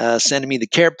 Lang, sending me the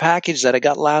care package that I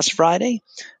got last Friday.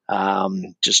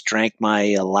 Just drank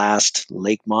my last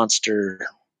Lake Monster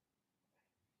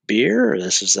beer.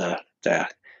 This is the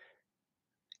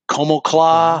Como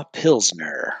Claw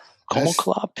Pilsner. Como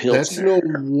Claw Pilsner. That's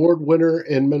an award winner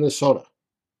in Minnesota.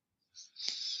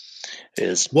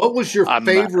 What was your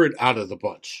favorite out of the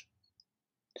bunch?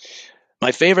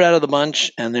 My favorite out of the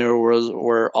bunch, and they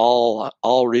were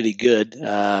all really good.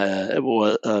 My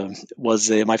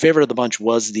favorite of the bunch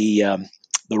was the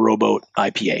Rowboat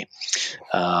IPA.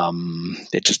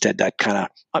 It just had that kind of,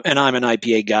 and I'm an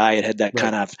IPA guy. It had that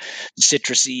kind of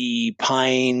citrusy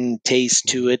pine taste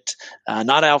to it.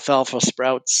 Not alfalfa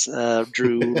sprouts,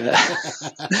 Drew,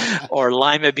 or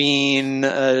lima bean,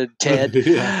 Ted.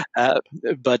 Yeah.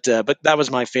 But that was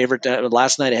my favorite.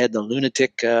 Last night I had the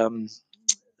Lunatic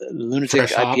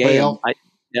Fresh IPA.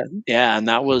 And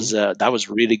that was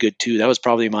really good too. That was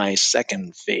probably my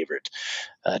second favorite.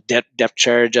 Depth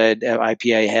Charge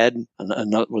IPA I had,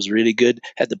 and that was really good.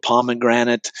 Had the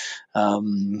pomegranate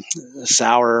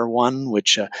sour one,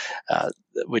 which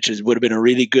would have been a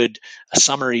really good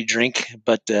summery drink,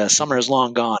 but summer is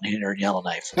long gone here in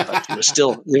Yellowknife. But it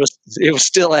was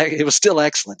still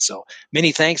excellent. So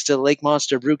many thanks to Lake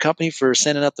Monster Brew Company for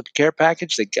sending out the care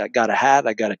package. They got a hat,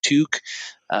 I got a toque,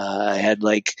 I had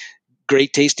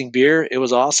great tasting beer. It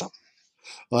was awesome.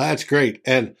 Well, that's great.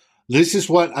 And this is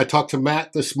what I talked to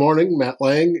Matt this morning. Matt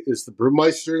Lang is the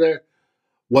brewmeister there.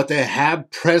 What they have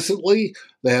presently,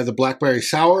 they have the Blackberry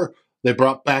Sour. They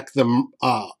brought back the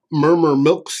Murmur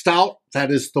Milk Stout. That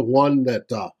is the one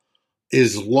that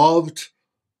is loved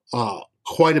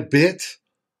quite a bit.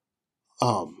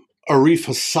 Arif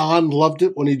Hassan loved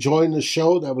it when he joined the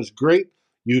show. That was great.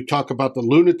 You talk about the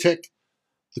Lunatic,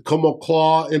 the Como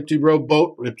Claw, Empty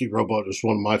Rowboat. Empty Rowboat is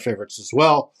one of my favorites as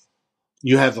well.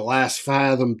 You have the Last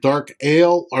Fathom Dark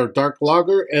Ale or Dark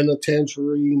Lager and the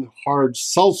Tangerine Hard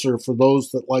Seltzer for those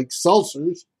that like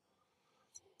seltzers.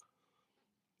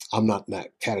 I'm not in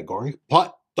that category,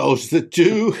 but those that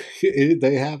do,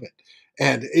 they have it.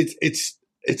 And it's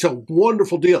a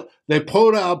wonderful deal. They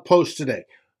put out a post today.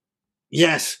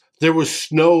 Yes, there was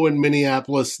snow in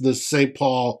Minneapolis, the St.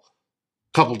 Paul,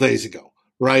 a couple days ago,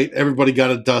 right? Everybody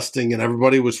got a dusting and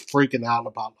everybody was freaking out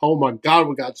about, oh my God,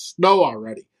 we got snow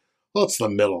already. Well, it's the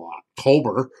middle of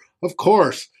October. Of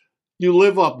course, you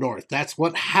live up north. That's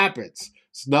what happens.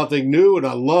 It's nothing new, and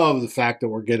I love the fact that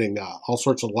we're getting all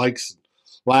sorts of likes and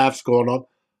laughs going on.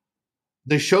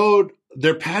 They showed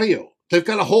their patio. They've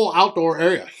got a whole outdoor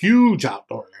area, huge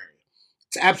outdoor area.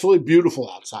 It's absolutely beautiful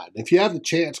outside. And if you have the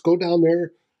chance, go down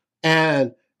there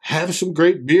and have some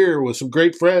great beer with some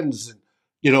great friends and,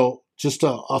 just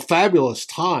a fabulous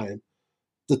time.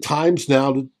 The time's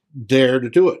now there to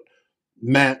do it.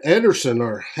 Matt Anderson,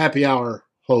 our happy hour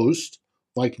host,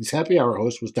 Vikings happy hour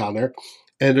host, was down there,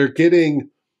 and they're getting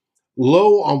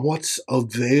low on what's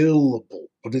available.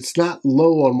 But it's not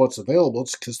low on what's available.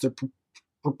 It's because they're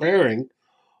preparing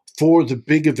for the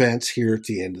big events here at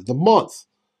the end of the month.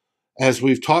 As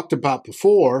we've talked about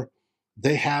before,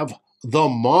 they have the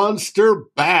Monster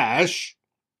Bash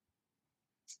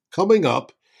coming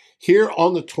up here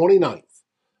on the 29th.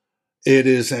 It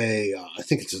is I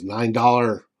think it's a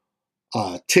 $9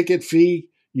 ticket fee.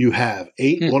 You have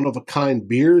 8 one-of-a-kind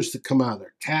beers that come out of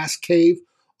their cask cave,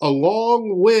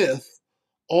 along with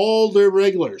all their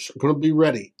regulars are going to be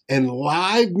ready. And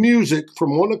live music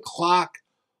from 1 o'clock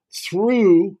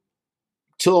through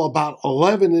till about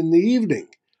 11 in the evening.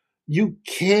 You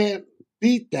can't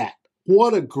beat that.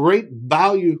 What a great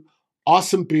value,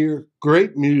 awesome beer,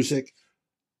 great music,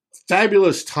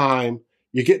 fabulous time.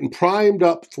 You're getting primed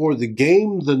up for the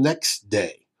game the next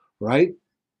day, right?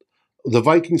 The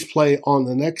Vikings play on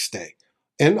the next day.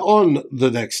 And on the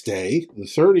next day, the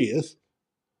 30th,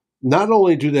 not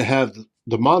only do they have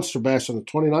the Monster Bash on the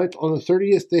 29th, on the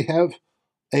 30th, they have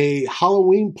a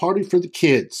Halloween party for the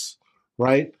kids,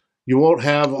 right? You won't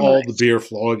have all the beer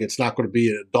flowing. It's not going to be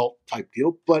an adult type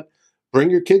deal, but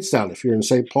bring your kids down if you're in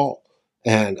St. Paul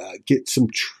and get some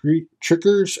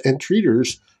trickers and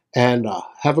treaters and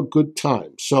have a good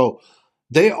time. So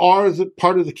they are the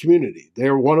part of the community.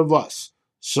 They're one of us.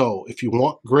 So if you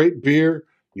want great beer,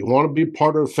 you want to be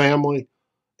part of a family,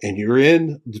 and you're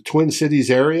in the Twin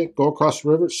Cities area, go across the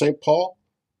river to St. Paul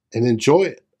and enjoy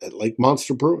it at Lake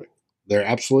Monster Brewing. They're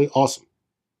absolutely awesome.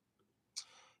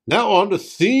 Now on to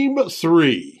theme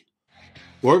 3.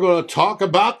 We're going to talk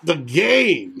about the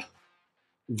game.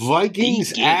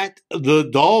 Vikings at the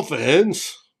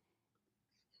Dolphins.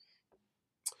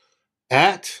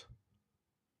 at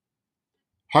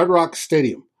Hard Rock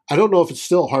Stadium. I don't know if it's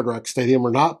still Hard Rock Stadium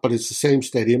or not, but it's the same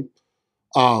stadium.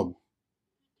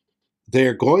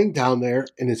 They're going down there,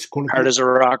 and it's going to Hard as a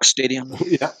rock stadium.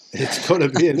 Yeah, it's going to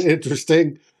be an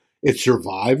interesting. It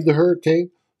survived the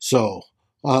hurricane, so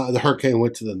the hurricane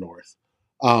went to the north.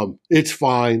 It's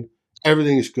fine.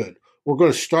 Everything is good. We're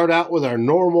going to start out with our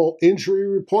normal injury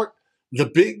report. The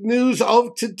big news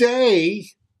of today,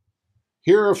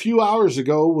 here a few hours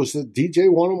ago, was that DJ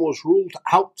Wonnum was ruled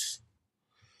out.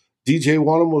 DJ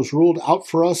Wonnum was ruled out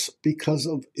for us because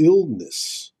of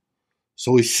illness.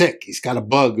 So he's sick. He's got a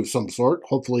bug of some sort.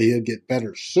 Hopefully he'll get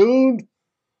better soon.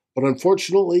 But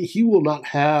unfortunately, he will not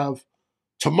have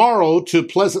tomorrow to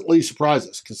pleasantly surprise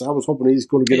us, because I was hoping he's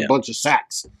going to get a bunch of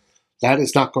sacks. That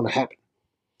is not going to happen.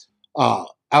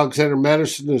 Alexander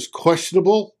Mattison is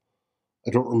questionable.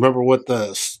 I don't remember what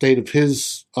the state of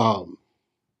his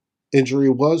injury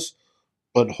was,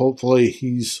 but hopefully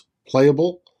he's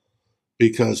playable,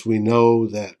 because we know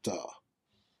that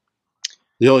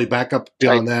the only backup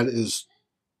beyond that is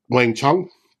Wang Chung.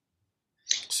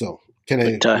 So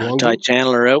Ty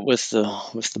Chandler out with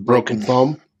the broken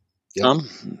thumb. Yep.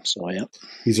 So yeah,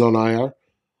 he's on IR.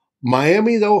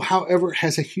 Miami, though, however,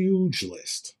 has a huge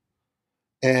list,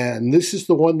 and this is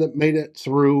the one that made it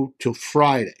through till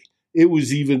Friday. It was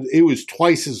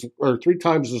three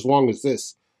times as long as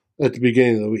this at the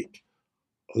beginning of the week.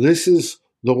 This is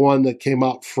the one that came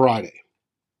out Friday.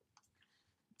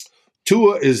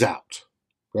 Tua is out,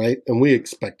 right? And we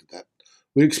expected that.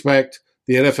 We expect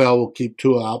the NFL will keep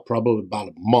Tua out probably about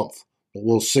a month, but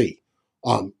we'll see.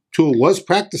 Tua was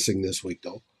practicing this week,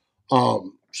 though.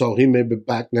 So he may be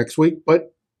back next week,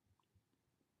 but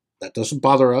that doesn't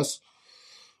bother us.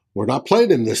 We're not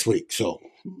playing him this week, so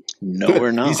no, good.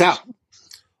 We're not. He's out.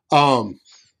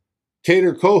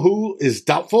 Kader Kohou is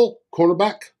doubtful,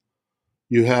 cornerback.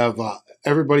 You have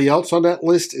everybody else on that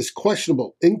list is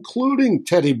questionable, including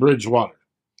Teddy Bridgewater.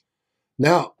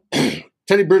 Now,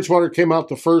 Teddy Bridgewater came out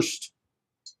the first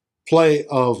play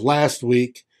of last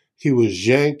week. He was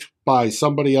yanked by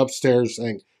somebody upstairs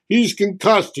saying, he's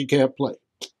concussed, he can't play.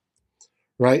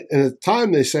 Right? And at the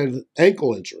time, they said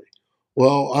ankle injury.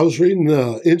 Well, I was reading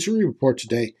the injury report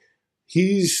today.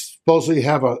 He's supposedly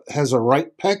has a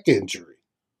right pec injury.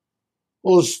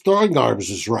 Well, his throwing arm is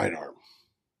his right arm.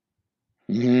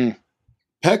 Mm-hmm.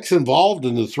 Pec's involved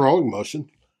in the throwing motion.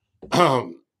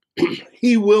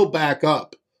 He will back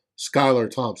up Skylar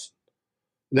Thompson.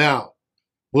 Now,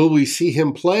 will we see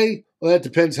him play? Well, that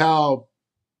depends how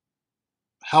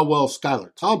well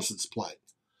Skylar Thompson's playing.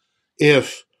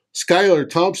 If Skylar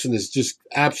Thompson is just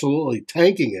absolutely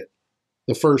tanking it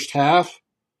the first half,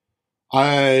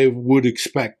 I would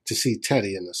expect to see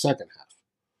Teddy in the second half.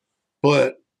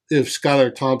 But if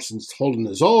Skylar Thompson's holding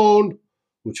his own,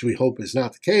 which we hope is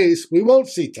not the case, we won't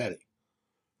see Teddy.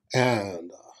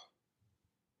 And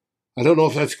I don't know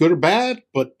if that's good or bad,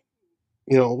 but,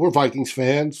 we're Vikings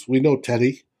fans. We know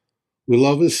Teddy. We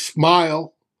love his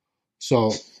smile.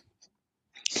 So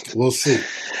we'll see.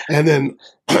 And then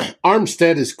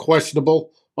Armstead is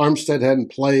questionable. Armstead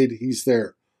hadn't played. He's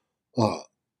their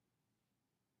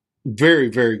very,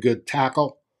 very good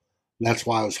tackle. That's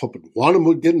why I was hoping Wonnum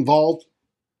would get involved.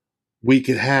 We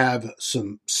could have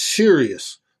some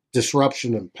serious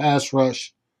disruption in pass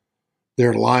rush.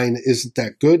 Their line isn't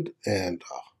that good, and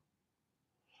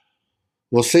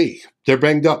we'll see. They're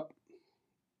banged up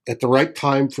at the right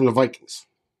time for the Vikings.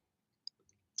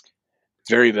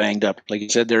 Very banged up. Like you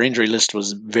said, their injury list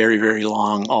was very, very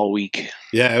long all week.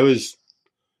 Yeah, it was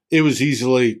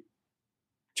easily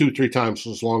 2-3 times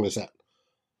as long as that.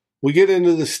 We get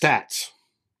into the stats.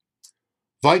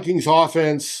 Vikings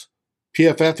offense,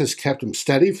 PFF has kept them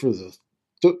steady for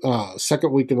the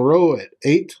second week in a row at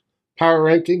 8 power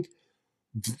ranking.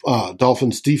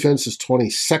 Dolphins defense is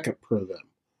 22nd per them.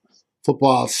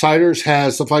 Football Outsiders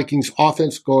has the Vikings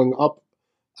offense going up,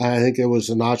 I think it was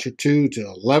a notch or two, to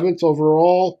 11th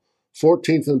overall,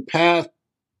 14th in pass,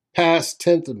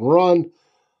 10th in run.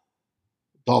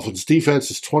 Dolphins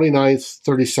defense is 29th,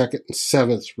 32nd, and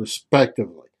 7th,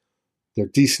 respectively. They're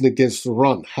decent against the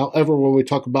run. However, when we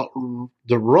talk about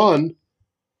the run,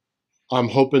 I'm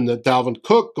hoping that Dalvin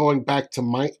Cook, going back to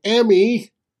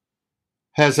Miami,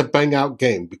 has a bang-out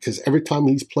game, because every time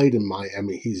he's played in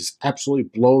Miami, he's absolutely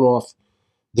blown off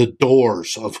the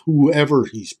doors of whoever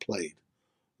he's played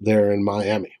there in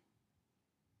Miami.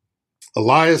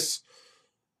 Elias,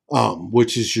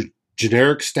 which is your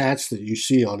generic stats that you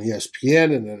see on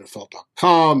ESPN and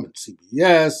NFL.com and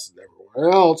CBS and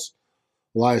everywhere else.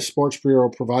 Elias Sports Bureau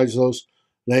provides those.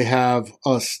 They have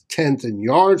us 10th in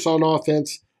yards on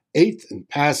offense, 8th in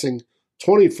passing,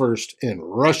 21st in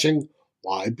rushing,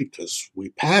 Why? Because we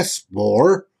pass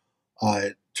more.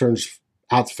 It turns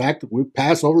out the fact that we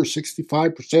pass over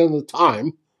 65% of the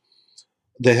time.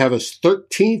 They have us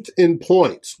 13th in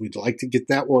points. We'd like to get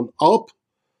that one up.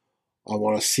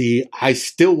 I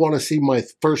still want to see my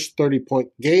first 30-point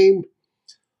game.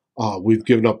 We've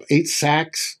given up 8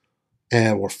 sacks,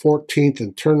 and we're 14th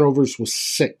in turnovers with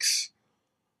 6.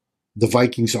 The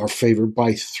Vikings are favored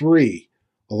by 3.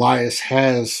 Elias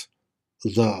has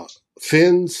the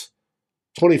Finns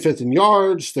 25th in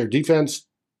yards, their defense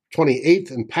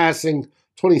 28th in passing,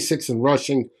 26th in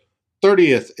rushing,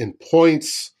 30th in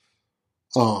points.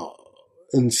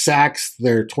 In sacks,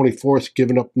 they're 24th,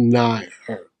 giving up 9.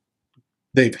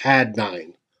 They've had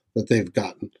 9 that they've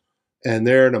gotten, and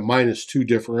they're in a -2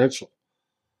 differential.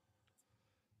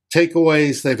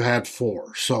 Takeaways, they've had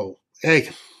 4. So, hey,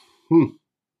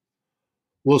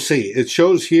 we'll see. It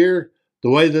shows here, the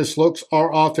way this looks,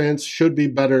 our offense should be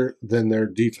better than their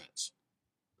defense.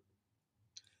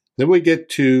 Then we get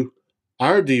to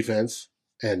our defense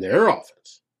and their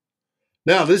offense.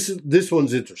 Now, this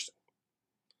one's interesting.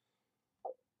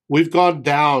 We've gone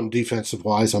down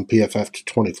defensive-wise on PFF to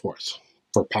 24th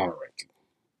for power ranking.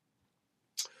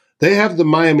 They have the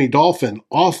Miami Dolphin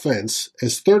offense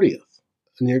as 30th.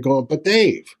 And you're going, but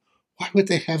Dave, why would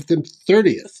they have them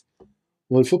 30th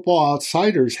when Football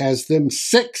Outsiders has them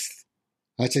 6th?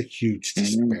 That's a huge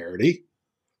disparity,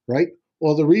 right?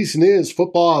 Well, the reason is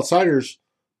Football Outsiders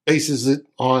bases it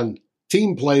on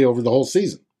team play over the whole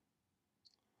season.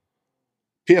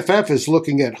 PFF is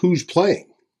looking at who's playing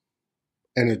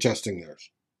and adjusting theirs.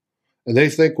 And they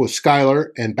think with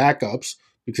Skylar and backups,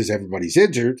 because everybody's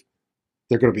injured,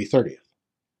 they're going to be 30th.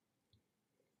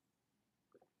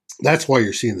 That's why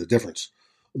you're seeing the difference.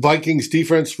 Vikings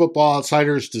defense, Football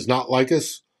Outsiders does not like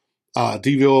us.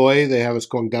 DVOA, they have us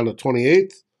going down to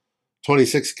 28th,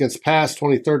 26th against pass,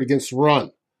 23rd against the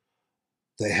run.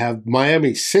 They have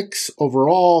Miami 6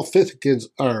 overall,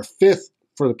 5th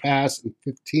for the pass, and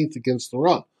 15th against the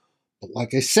run. But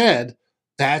like I said,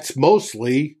 that's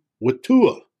mostly with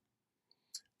Tua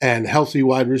and healthy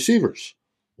wide receivers.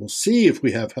 We'll see if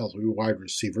we have healthy wide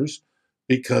receivers,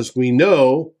 because we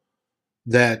know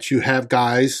that you have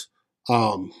guys,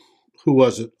 who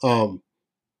was it,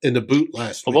 in the boot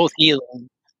last week? Both Hill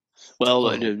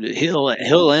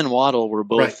and Waddle were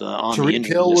both on the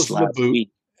injury list last week.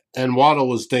 And Waddle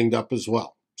was dinged up as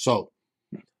well. So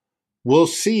we'll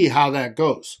see how that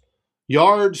goes.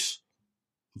 Yards,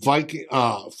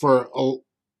 for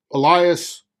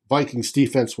Elias, Vikings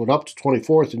defense went up to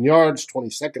 24th in yards,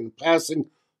 22nd in passing,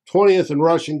 20th in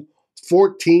rushing,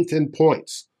 14th in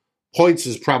points. Points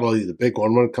is probably the big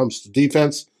one when it comes to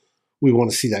defense. We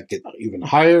want to see that get even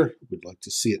higher. We'd like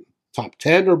to see it top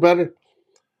 10 or better.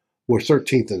 We're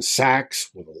 13th in sacks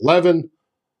with 11.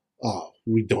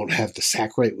 We don't have the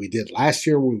sack rate we did last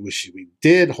year. We wish we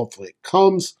did. Hopefully it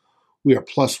comes. We are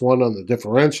 +1 on the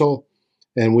differential,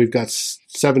 and we've got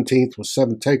 17th with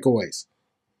 7 takeaways.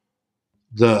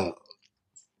 The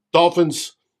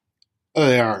Dolphins,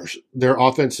 their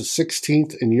offense is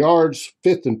 16th in yards,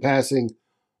 5th in passing,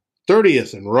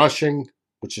 30th in rushing,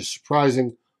 which is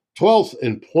surprising, 12th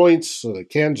in points, so they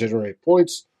can generate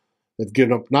points. They've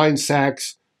given up 9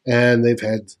 sacks, and they've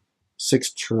had 6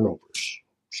 turnovers.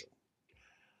 So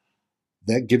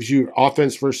that gives you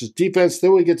offense versus defense.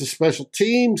 Then we get to special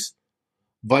teams.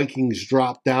 Vikings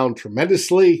dropped down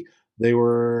tremendously. They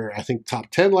were, I think,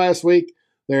 top 10 last week.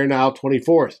 They're now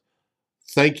 24th.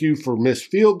 Thank you for missed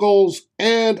field goals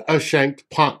and a shanked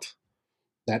punt.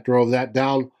 That drove that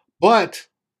down. But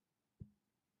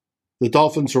the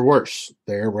Dolphins are worse.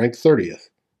 They're ranked 30th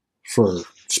for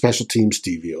special teams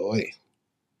DVOA.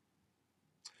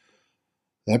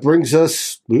 That brings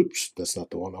us, oops, that's not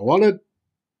the one I wanted.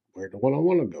 Where'd the one I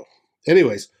want to go?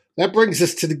 Anyways, that brings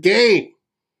us to the game.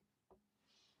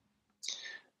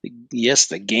 Yes,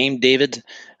 the game, David.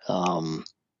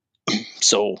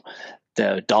 So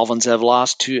the Dolphins have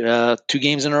lost 2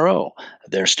 games in a row.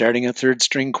 They're starting a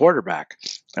third-string quarterback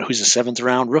who's a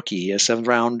seventh-round rookie.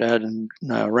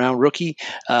 Round rookie.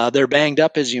 They're banged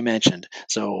up, as you mentioned.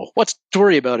 So what's to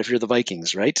worry about if you're the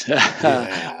Vikings, right?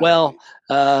 Yeah. Well,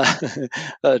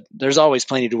 there's always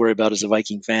plenty to worry about as a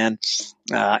Viking fan.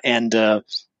 Even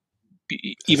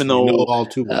though we know all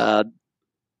too well.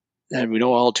 And we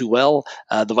know all too well,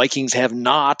 the Vikings have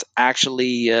not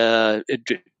actually.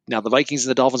 Now, the Vikings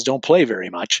and the Dolphins don't play very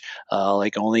much,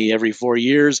 like only every 4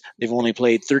 years. They've only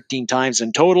played 13 times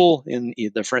in total in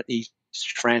the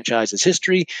franchise's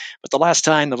history. But the last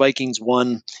time the Vikings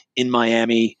won in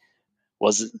Miami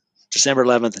was December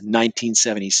 11th,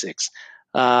 1976.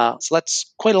 So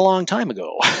that's quite a long time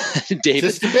ago, David.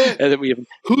 Just a bit.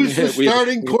 Who's the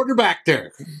starting quarterback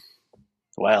there?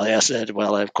 Well, yes.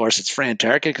 Of course, it's Fran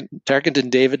Tarkenton,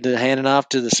 David, handing off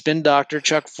to the spin doctor,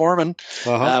 Chuck Foreman. With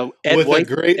a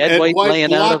great Ed White laying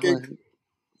blocking. out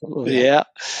of. Yeah.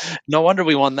 No wonder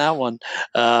we won that one.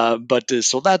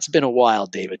 So that's been a while,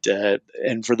 David.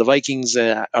 And for the Vikings,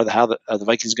 are the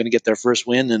Vikings going to get their first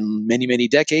win in many, many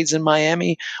decades in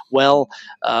Miami? Well,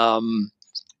 I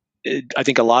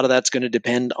think a lot of that's going to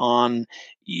depend on,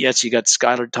 yes, you got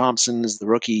Skylar Thompson as the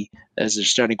rookie, as their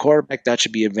starting quarterback. That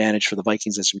should be an advantage for the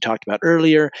Vikings, as we talked about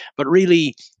earlier. But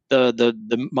really,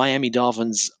 the Miami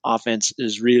Dolphins offense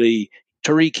is really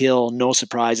Tyreek Hill, no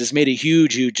surprise, has made a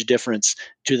huge, huge difference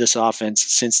to this offense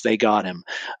since they got him.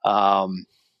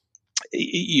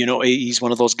 He's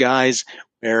one of those guys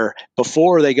where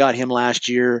before they got him last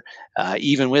year,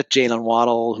 even with Jalen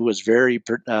Waddle, who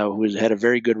had a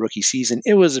very good rookie season,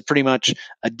 it was pretty much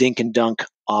a dink and dunk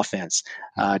offense.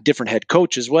 Different head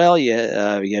coach as well. You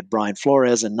had Brian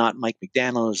Flores and not Mike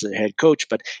McDaniel as the head coach,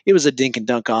 but it was a dink and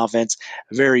dunk offense.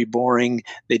 Very boring.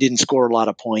 They didn't score a lot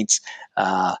of points.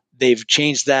 They've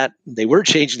changed that. They were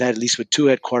changing that, at least with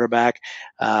Tua at quarterback.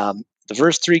 The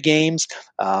first 3 games.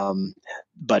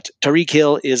 But Tyreek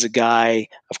Hill is a guy,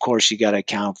 of course, you got to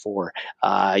account for.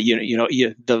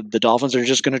 The Dolphins are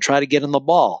just going to try to get him the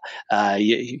ball.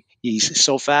 He's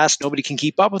so fast, nobody can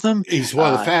keep up with him. He's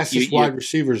one of the fastest wide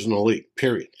receivers in the league,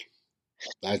 period.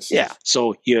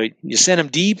 So you send him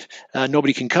deep,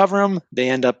 nobody can cover him. They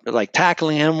end up like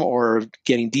tackling him or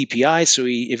getting DPI. So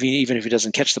even if he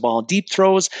doesn't catch the ball in deep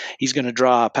throws, he's going to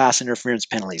draw pass interference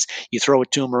penalties. You throw it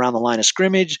to him around the line of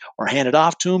scrimmage or hand it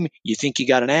off to him. You think you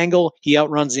got an angle, he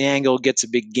outruns the angle, gets a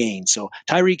big gain. So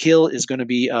Tyreek Hill is going to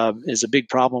be is a big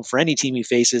problem for any team he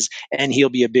faces, and he'll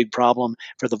be a big problem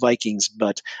for the Vikings.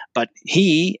 But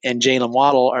he and Jalen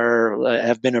Waddle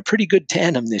have been a pretty good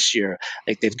tandem this year.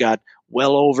 Like they've got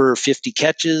well over 50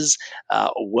 catches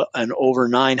and over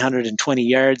 920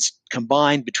 yards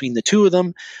combined between the two of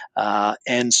them.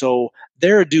 And so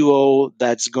they're a duo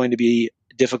that's going to be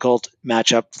a difficult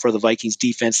matchup for the Vikings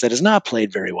defense that has not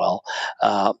played very well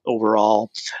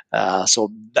overall. So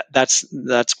that's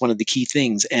one of the key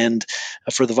things and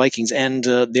for the Vikings. And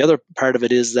the other part of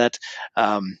it is that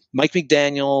Mike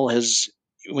McDaniel has –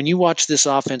 when you watch this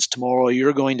offense tomorrow,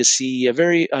 you're going to see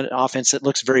an offense that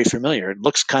looks very familiar. It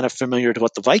looks kind of familiar to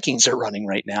what the Vikings are running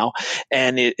right now,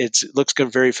 and it looks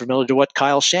very familiar to what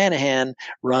Kyle Shanahan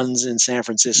runs in San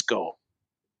Francisco.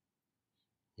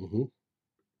 Mm-hmm.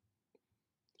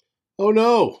 Oh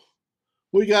no,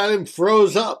 we got him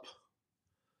froze up.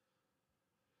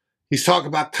 He's talking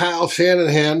about Kyle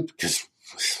Shanahan because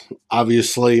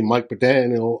obviously Mike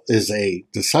McDaniel is a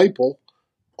disciple.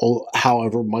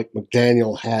 However, Mike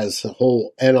McDaniel has a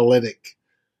whole analytic,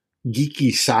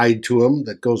 geeky side to him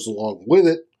that goes along with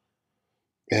it.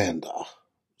 And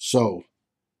so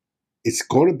it's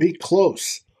going to be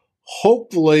close.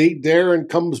 Hopefully, Darren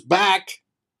comes back,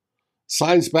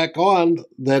 signs back on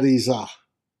that he's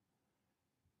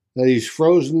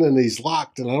frozen and he's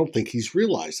locked, and I don't think he's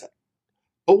realized that.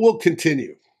 But we'll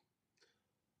continue.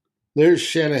 There's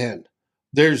Shanahan.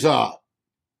 There's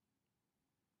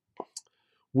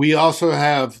we also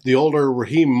have the older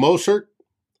Raheem Mostert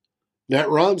that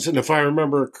runs, and if I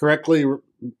remember correctly,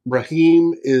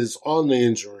 Raheem is on the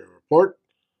injury report.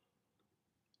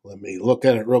 Let me look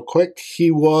at it real quick.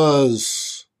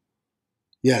 He's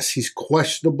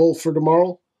questionable for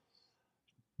tomorrow.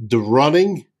 The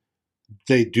running,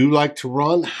 they do like to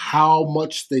run. How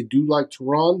much they do like to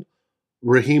run,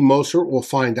 Raheem Mostert will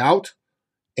find out.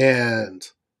 And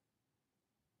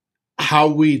how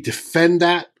we defend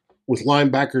that with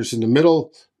linebackers in the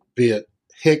middle, be it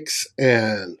Hicks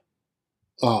and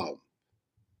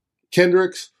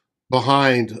Kendricks,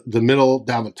 behind the middle,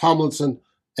 Dalvin Tomlinson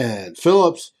and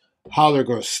Phillips, how they're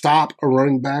going to stop a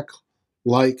running back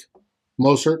like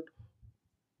Mostert,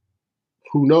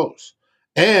 who knows?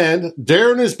 And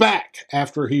Darren is back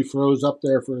after he froze up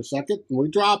there for a second, and we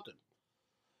dropped him.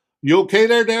 You okay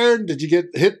there, Darren? Did you get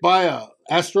hit by an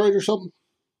asteroid or something?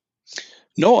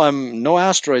 No, no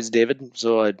asteroids, David.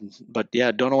 But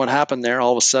don't know what happened there.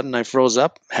 All of a sudden, I froze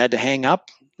up, had to hang up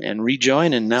and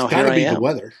rejoin, and now here I am. The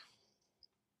weather.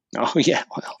 Oh yeah,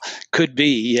 well, could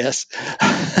be, yes.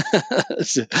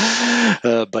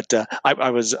 But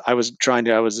I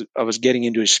was getting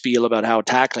into a spiel about how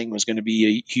tackling was going to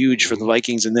be huge for the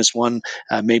Vikings in this one.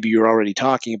 Maybe you're already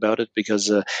talking about it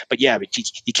because, but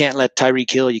you can't let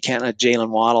Tyreek Hill, you can't let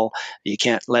Jalen Waddle, you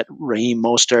can't let Raheem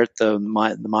Mostert, the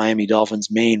Miami Dolphins'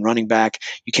 main running back.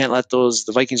 You can't let those.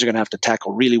 The Vikings are going to have to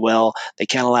tackle really well. They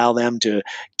can't allow them to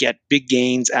get big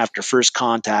gains after first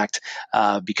contact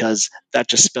because that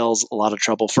just spells a lot of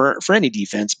trouble for any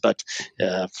defense, but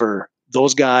for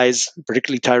those guys,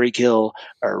 particularly Tyreek Hill,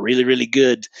 are really, really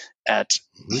good at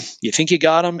you think you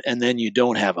got them and then you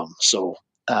don't have them. So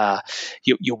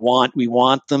we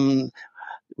want them.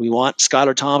 We want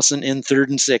Skylar Thompson in 3rd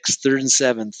and 6, 3rd and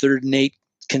 7, 3rd and 8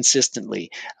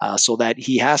 consistently, so that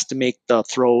he has to make the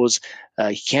throws.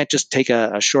 He can't just take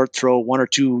a short throw 1 or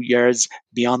 2 yards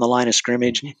beyond the line of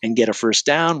scrimmage and get a first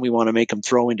down. We want to make him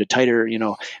throw into tighter,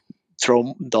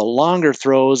 throw the longer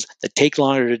throws that take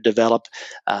longer to develop,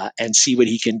 and see what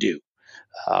he can do.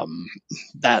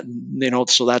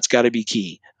 So that's got to be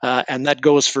key. And that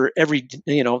goes for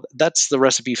that's the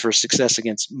recipe for success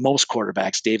against most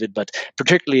quarterbacks, David, but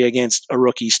particularly against a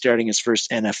rookie starting his first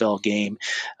NFL game,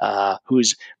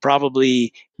 who's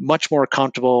probably much more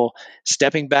comfortable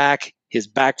stepping back, his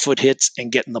back foot hits,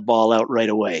 and getting the ball out right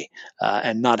away,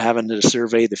 and not having to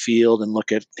survey the field and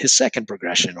look at his second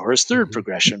progression or his third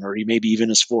progression, or maybe even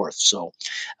his fourth. So,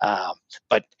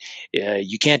 but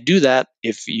you can't do that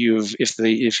if your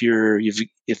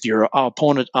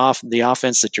opponent off the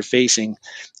offense that you're facing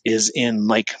is in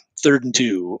like 3rd and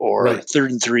 2 or 3rd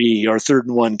and 3 or 3rd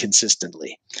and 1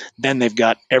 consistently. Then they've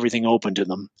got everything open to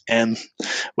them, and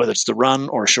whether it's the run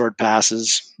or short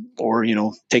passes or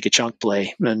take a chunk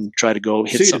play and try to go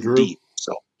hit something deep.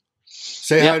 So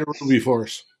say hi to Ruby for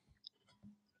us,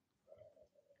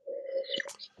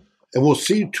 and we'll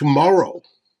see you tomorrow.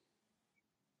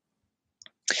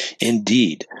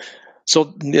 Indeed. So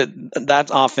that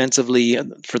offensively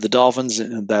for the Dolphins,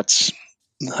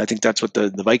 I think that's what the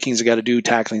Vikings have got to do.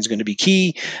 Tackling is going to be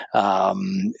key.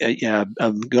 Going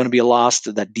to be a loss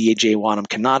that DJ Wanham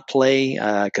cannot play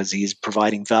because he's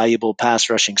providing valuable pass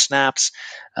rushing snaps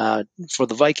for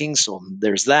the Vikings. So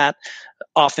there's that.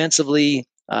 Offensively,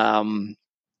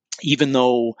 even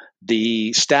though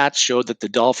the stats showed that the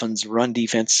Dolphins' run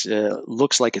defense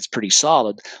looks like it's pretty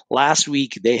solid, last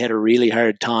week they had a really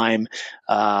hard time.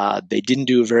 They didn't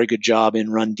do a very good job in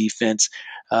run defense.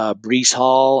 Breece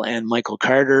Hall and Michael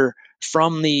Carter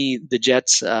from the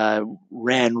Jets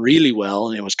ran really well,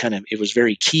 and it was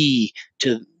very key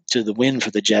to the win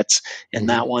for the Jets in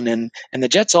that one. And the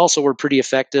Jets also were pretty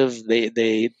effective.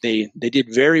 They did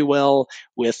very well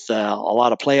with a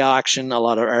lot of play action, a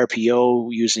lot of RPO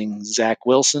using Zach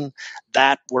Wilson.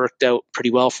 That worked out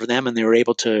pretty well for them, and they were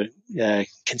able to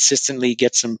consistently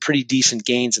get some pretty decent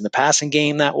gains in the passing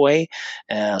game that way.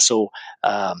 So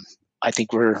I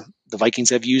think the Vikings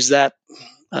have used that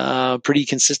pretty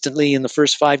consistently in the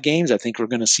first 5 games. I think we're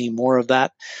going to see more of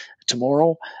that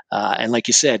tomorrow. And like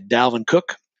you said, Dalvin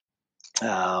Cook,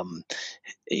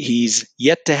 he's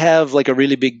yet to have like a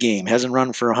really big game. Hasn't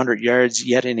run for 100 yards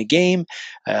yet in a game.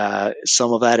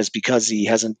 Some of that is because he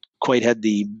hasn't quite had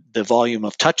the volume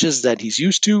of touches that he's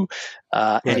used to,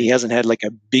 and he hasn't had like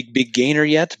a big gainer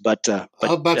yet. But I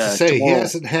was about to say tomorrow, he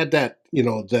hasn't had that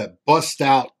that bust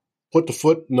out, put the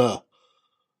foot in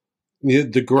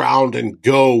the ground and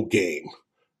go game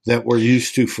that we're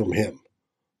used to from him.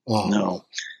 No,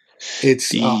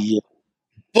 it's.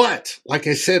 But, like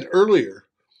I said earlier,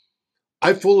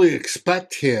 I fully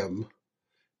expect him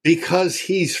because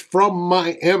he's from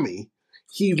Miami.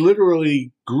 He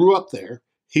literally grew up there.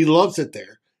 He loves it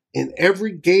there. In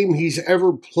every game he's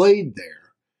ever played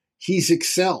there, he's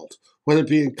excelled, whether it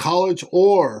be in college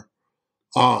or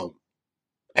at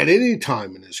any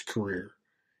time in his career.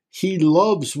 He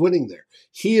loves winning there.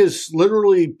 He has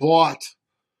literally bought,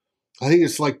 I think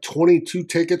it's like 22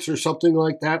 tickets or something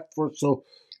like that. So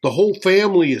the whole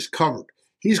family is covered.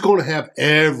 He's going to have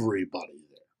everybody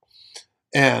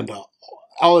there. And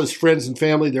all his friends and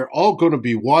family, they're all going to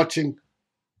be watching.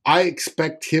 I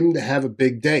expect him to have a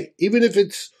big day, even if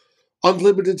it's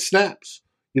unlimited snaps.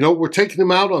 We're taking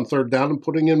him out on 3rd down and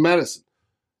putting in Madison.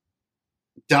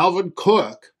 Dalvin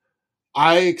Cook,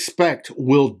 I expect,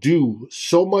 will do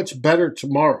so much better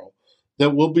tomorrow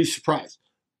that we'll be surprised.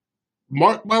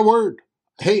 Mark my word.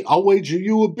 Hey, I'll wager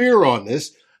you a beer on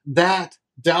this, that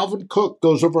Dalvin Cook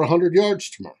goes over 100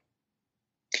 yards tomorrow.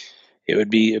 It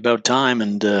would be about time,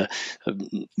 and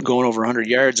going over 100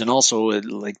 yards, and also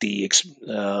like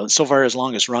so far his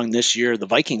longest run this year, the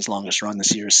Vikings' longest run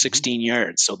this year is 16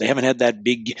 yards. So they haven't had that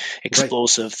big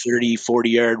explosive 30,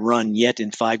 40-yard run yet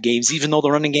in 5 games. Even though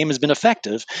the running game has been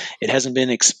effective, it hasn't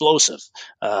been explosive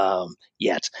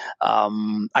yet.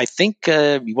 I think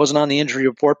he wasn't on the injury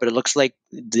report, but it looks like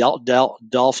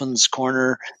Dolphins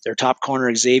corner, their top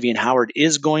corner, Xavier Howard,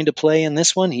 is going to play in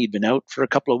this one. He'd been out for a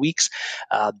couple of weeks.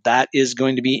 That is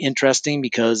going to be interesting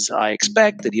because I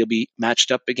expect that he'll be matched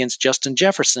up against Justin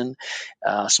Jefferson.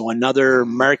 So another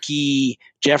marquee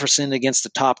Jefferson against the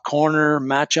top corner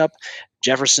matchup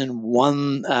Jefferson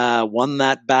won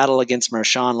that battle against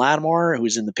Marshawn Lattimore,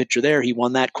 who's in the picture there. He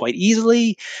won that quite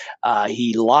easily.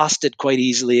 He lost it quite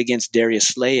easily against Darius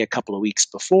Slay a couple of weeks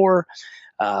before.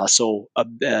 So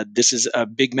this is a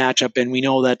big matchup, and we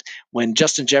know that when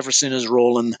Justin Jefferson is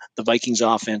rolling, the Vikings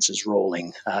offense is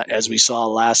rolling, as we saw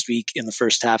last week in the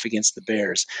first half against the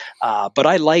Bears. But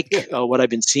I like what I've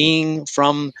been seeing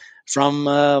from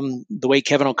the way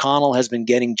Kevin O'Connell has been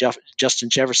getting Justin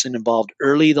Jefferson involved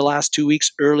early the last 2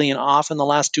 weeks, early and often the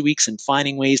last 2 weeks, and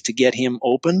finding ways to get him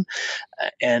open.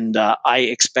 And I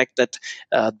expect that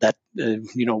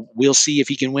we'll see if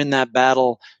he can win that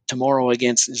battle tomorrow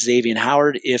against Xavier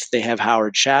Howard. If they have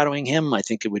Howard shadowing him, I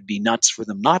think it would be nuts for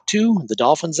them not to. The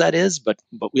Dolphins, that is, but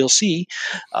we'll see.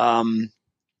 But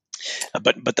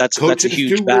that's a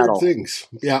huge battle. Weird things.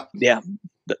 Yeah.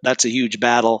 That's a huge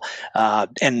battle.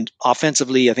 And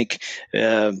offensively, I think,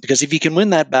 because if you can win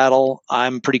that battle,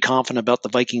 I'm pretty confident about the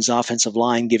Vikings offensive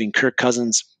line, giving Kirk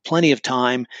Cousins plenty of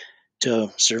time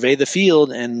to survey the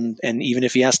field. And even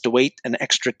if he has to wait an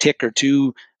extra tick or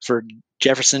two for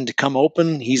Jefferson to come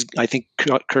open, I think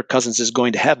Kirk Cousins is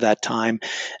going to have that time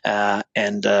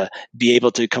and be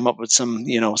able to come up with some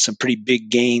pretty big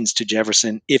gains to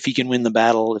Jefferson if he can win the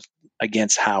battle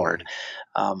against Howard.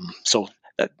 So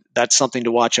that's something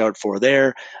to watch out for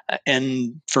there.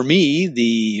 And for me,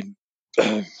 these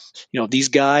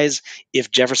guys, if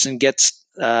Jefferson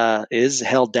is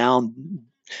held down,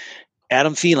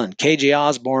 Adam Thielen, KJ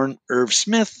Osborne, Irv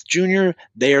Smith Jr.,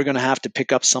 they are going to have to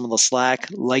pick up some of the slack,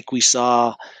 like we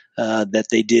saw that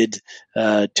they did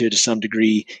to some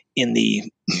degree in the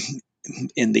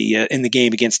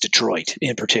game against Detroit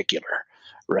in particular.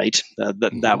 Right,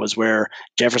 that was where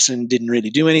Jefferson didn't really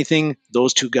do anything.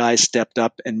 Those two guys stepped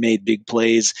up and made big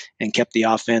plays and kept the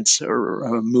offense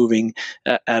moving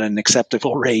at an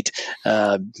acceptable rate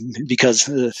because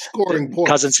scoring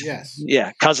points.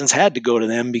 Cousins had to go to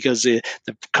them because the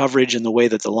coverage and the way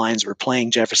that the Lions were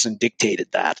playing Jefferson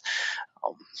dictated that.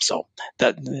 So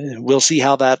that we'll see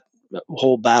how that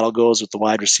whole battle goes with the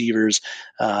wide receivers.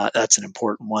 That's an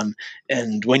important one.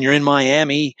 And when you're in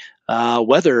Miami,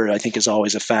 weather, I think, is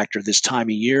always a factor this time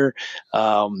of year.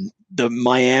 The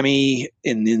Miami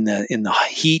in the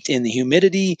heat, in the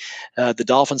humidity, the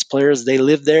Dolphins players, they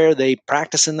live there, they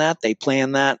practice in that, they play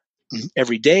in that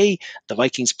every day. The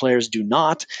Vikings players do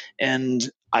not. And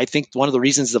I think one of the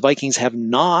reasons the Vikings have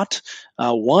not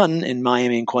won in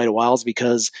Miami in quite a while is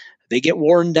because they get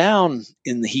worn down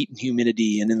in the heat and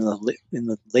humidity, and in the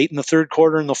late in the third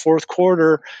quarter and the fourth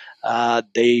quarter,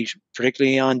 they,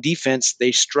 particularly on defense,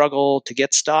 they struggle to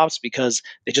get stops because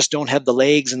they just don't have the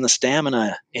legs and the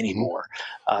stamina anymore.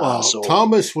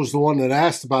 Thomas was the one that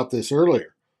asked about this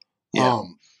earlier. Yeah.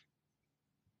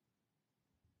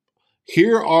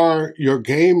 Here are your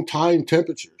game time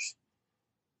temperatures.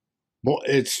 Well,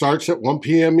 it starts at 1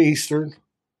 p.m. Eastern,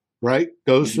 right?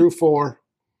 Goes through 4.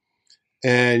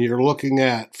 And you're looking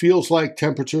at feels like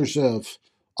temperatures of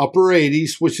upper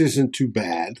 80s, which isn't too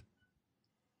bad.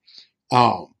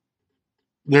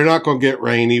 They're not going to get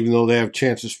rain, even though they have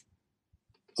chances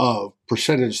of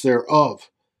percentage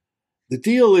thereof. The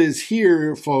deal is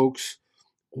here, folks,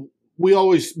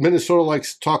 Minnesota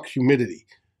likes to talk humidity.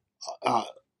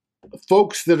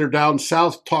 Folks that are down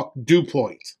south talk dew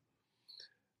point.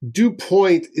 Dew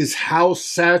point is how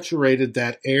saturated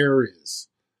that air is.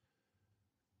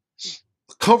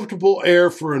 Comfortable air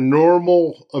for a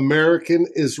normal American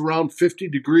is around 50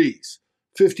 degrees.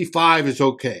 55 is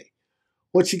okay.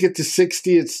 Once you get to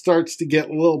 60, it starts to get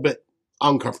a little bit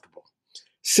uncomfortable.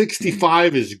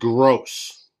 65 is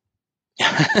gross.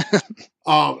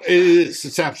 It is.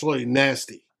 It's absolutely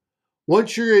nasty.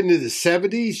 Once you're into the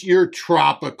 70s, you're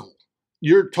tropical.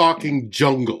 You're talking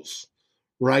jungles,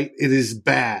 right? It is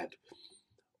bad.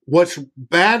 What's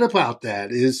bad about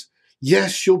that is,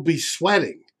 yes, you'll be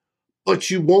sweating,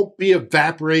 but you won't be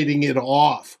evaporating it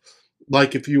off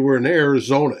like if you were in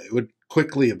Arizona. It would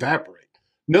quickly evaporate.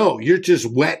 No, you're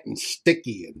just wet and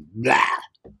sticky and blah.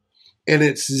 And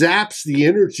it zaps the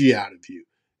energy out of you.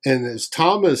 And as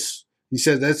Thomas, he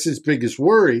said that's his biggest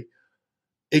worry.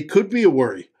 It could be a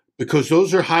worry because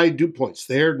those are high dew points.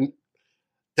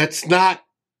 It's not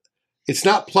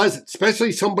pleasant,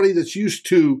 especially somebody that's used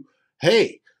to,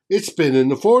 hey, it's been in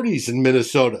the 40s in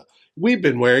Minnesota. We've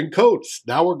been wearing coats.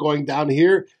 Now we're going down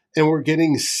here and we're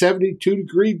getting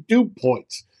 72-degree dew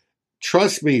points.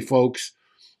 Trust me, folks,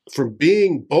 from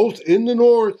being both in the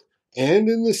north and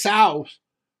in the south,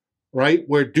 right,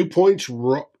 where dew points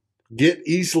get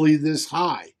easily this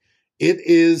high,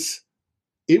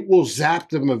 it will zap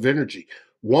them of energy.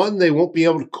 One, they won't be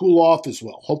able to cool off as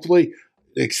well. Hopefully,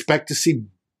 expect to see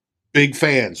big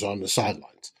fans on the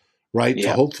sidelines, right? To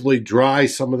Yeah. hopefully dry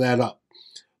some of that up.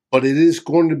 But it is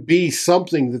going to be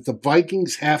something that the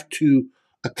Vikings have to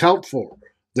account for.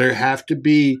 They have to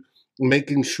be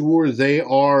making sure they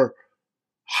are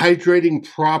hydrating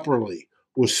properly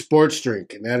with sports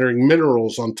drink and adding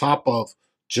minerals on top of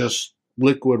just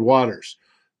liquid waters.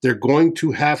 They're going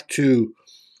to have to,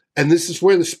 and this is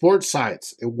where the sports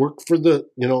science, it worked for the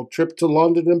trip to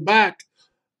London and back.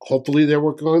 Hopefully they're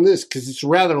working on this because it's a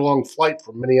rather long flight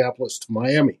from Minneapolis to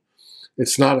Miami.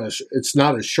 It's not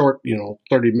a short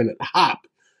 30-minute hop.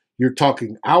 You're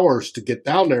talking hours to get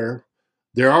down there.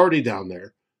 They're already down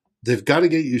there. They've got to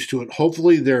get used to it.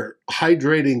 Hopefully they're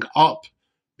hydrating up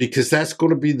because that's going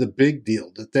to be the big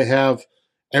deal, that they have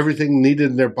everything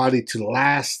needed in their body to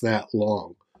last that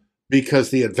long. Because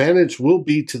the advantage will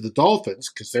be to the Dolphins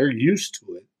because they're used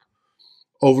to it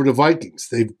over the Vikings.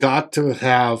 They've got to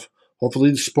have,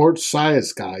 hopefully the sports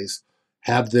science guys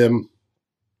have them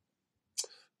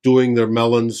doing their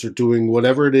melons or doing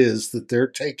whatever it is that they're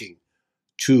taking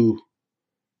to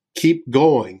keep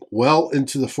going well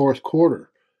into the fourth quarter,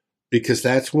 because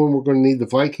that's when we're going to need the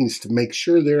Vikings to make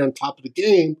sure they're on top of the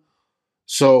game.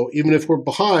 So even if we're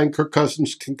behind, Kirk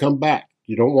Cousins can come back.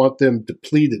 You don't want them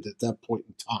depleted at that point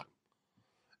in time.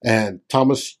 And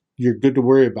Thomas, you're good to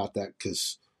worry about that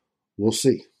because we'll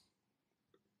see.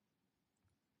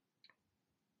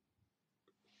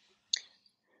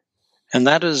 And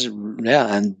that is,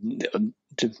 yeah, and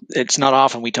it's not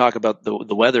often we talk about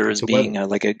the weather as being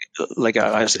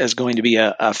as going to be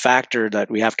a factor that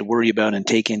we have to worry about and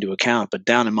take into account. But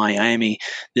down in Miami,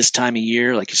 this time of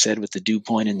year, like you said, with the dew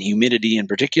point and the humidity in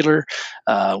particular,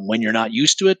 when you're not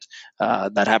used to it,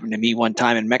 that happened to me one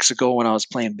time in Mexico when I was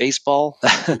playing baseball.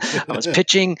 I was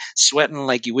pitching, sweating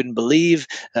like you wouldn't believe.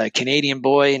 Canadian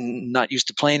boy, not used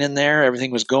to playing in there.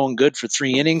 Everything was going good for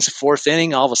 3 innings. Fourth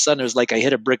inning, all of a sudden it was like I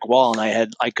hit a brick wall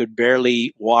and I could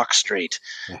barely walk straight.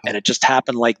 And it just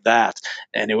happened like that.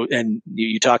 And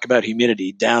you talk about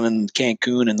humidity down in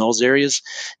Cancun and those areas.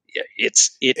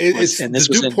 It's the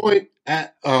dew point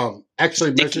at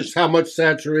actually sticky. Measures how much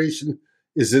saturation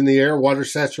is in the air, water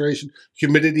saturation.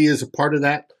 Humidity is a part of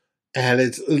that, and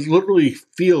it literally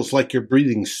feels like you're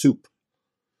breathing soup.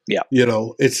 Yeah,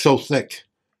 it's so thick,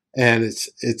 and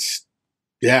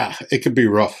it could be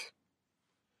rough.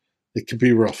 It could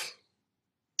be rough.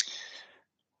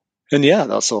 And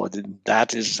also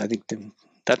that is, I think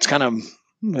that's kind of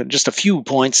just a few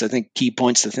points, I think, key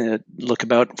points to look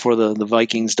about for the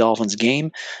Vikings-Dolphins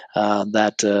game.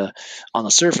 That on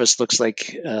the surface looks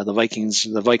like the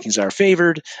Vikings are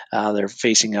favored. They're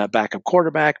facing a backup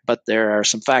quarterback, but there are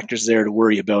some factors there to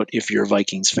worry about if you're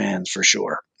Vikings fans for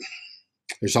sure.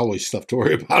 There's always stuff to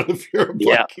worry about if you're a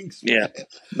Vikings fan. Yeah,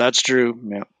 that's true.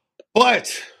 Yeah,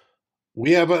 but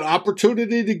we have an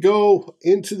opportunity to go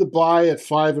into the bye at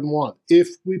 5-1 if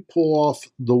we pull off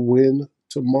the win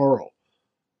tomorrow.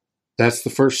 That's the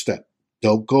first step.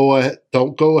 Don't go ahead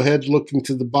looking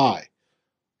to the bye.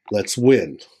 Let's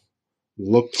win.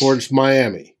 Look towards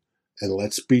Miami and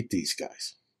let's beat these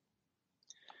guys.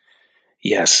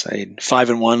 Yes,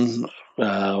 5-1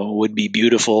 would be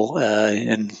beautiful,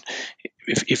 and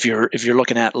if you're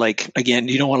looking at, like, again,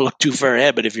 you don't want to look too far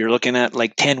ahead, but if you're looking at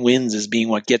like 10 wins as being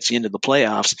what gets you into the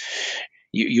playoffs,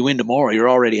 you win tomorrow, you're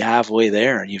already halfway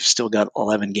there, and you've still got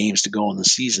 11 games to go in the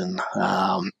season.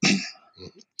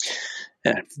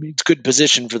 It's a good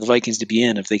position for the Vikings to be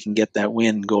in if they can get that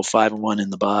win, go 5-1 in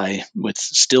the bye, with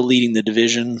still leading the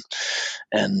division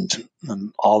and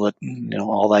all that,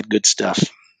 all that good stuff.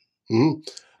 Mm-hmm.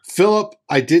 Philip,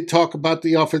 I did talk about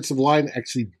the offensive line.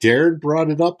 Actually, Darren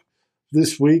brought it up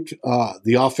this week.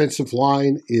 The offensive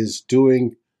line is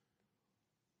doing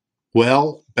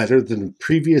well, better than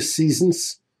previous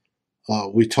seasons.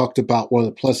 We talked about one of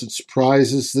the pleasant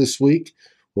surprises this week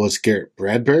was Garrett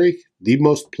Bradbury, the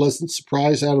most pleasant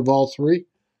surprise out of all three.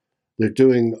 They're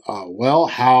doing well.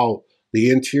 How the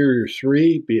interior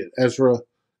three, be it Ezra,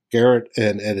 Garrett,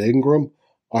 and Ed Ingram,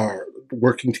 are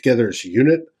working together as a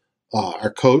unit.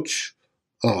 Our coach,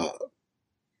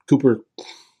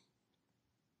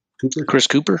 Chris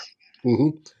Cooper,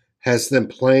 has them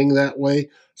playing that way.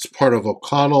 It's part of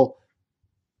O'Connell.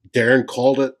 Darren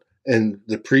called it in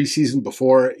the preseason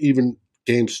before even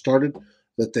games started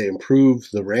that they improved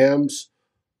the Rams'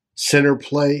 center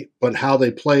play, but how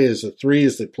they play as a three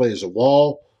is they play as a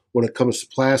wall. When it comes to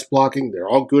pass blocking, they're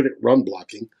all good at run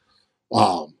blocking.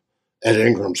 Ed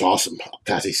Ingram's awesome.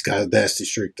 God, he's got a nasty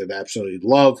streak that I absolutely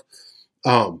love.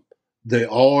 They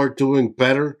all are doing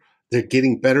better. They're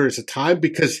getting better as a time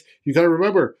because you got to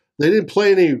remember they didn't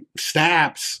play any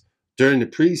snaps during the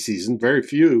preseason, very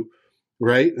few,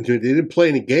 right? They didn't play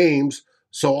any games,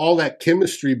 so all that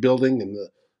chemistry building and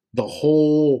the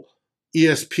whole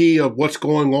ESP of what's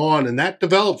going on, and that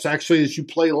develops actually as you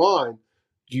play line.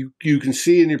 You can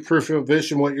see in your peripheral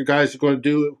vision what your guys are going to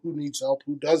do, who needs help,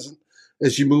 who doesn't,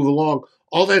 as you move along.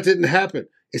 All that didn't happen.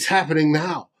 It's happening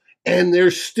now. And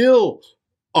they're still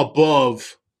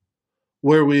above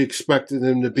where we expected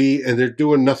them to be, and they're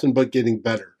doing nothing but getting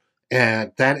better.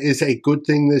 And that is a good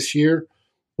thing this year.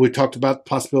 We talked about the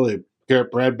possibility of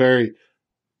Garrett Bradbury.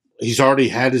 He's already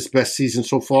had his best season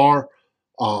so far.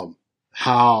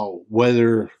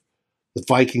 Whether the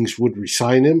Vikings would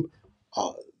re-sign him,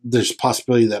 there's a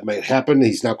possibility that might happen.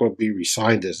 He's not going to be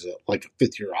re-signed as a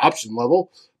fifth-year option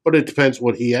level, but it depends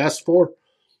what he asked for.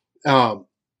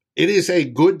 It is a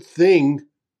good thing.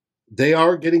 They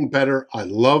are getting better. I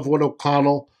love what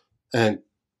O'Connell and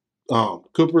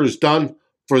Cooper has done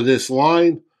for this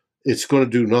line. It's going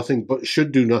to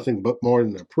should do nothing but more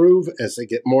than improve as they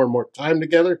get more and more time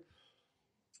together.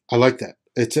 I like that.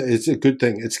 It's a good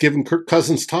thing. It's giving Kirk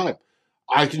Cousins time.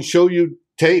 I can show you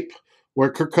tape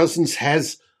where Kirk Cousins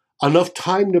has enough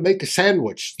time to make a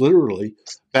sandwich, literally,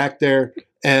 back there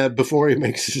before he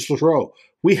makes his throw.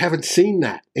 We haven't seen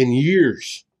that in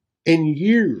years. And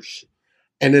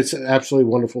it's an absolutely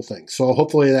wonderful thing. So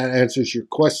hopefully that answers your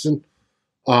question.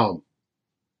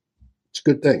 It's a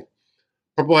good thing.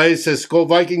 Purple Haze says, Skol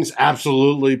Vikings.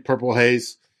 Absolutely, Purple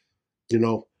Haze.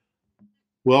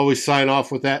 We always sign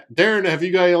off with that. Darren, have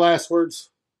you got any last words?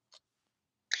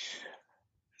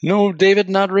 No, David,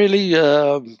 not really.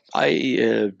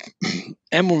 I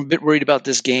am a bit worried about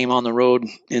this game on the road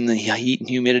in the heat and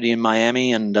humidity in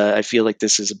Miami, and I feel like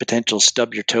this is a potential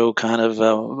stub-your-toe kind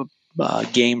of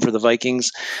game for the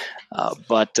Vikings.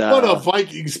 What a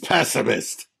Vikings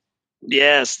pessimist.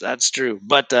 Yes, that's true.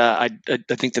 But I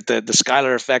think that the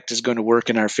Skylar effect is going to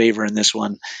work in our favor in this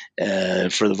one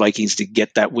for the Vikings to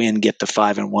get that win, get to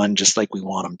 5-1, just like we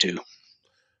want them to.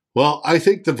 Well, I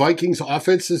think the Vikings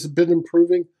offense has been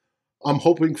improving. I'm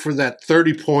hoping for that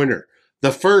 30-pointer.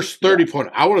 The first 30-pointer.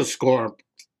 I want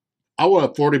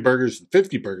to 40 burgers and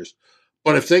 50 burgers.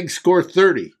 But if they score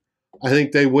 30, I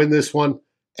think they win this one.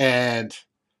 And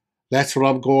that's what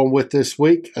I'm going with this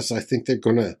week, as I think they're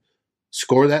going to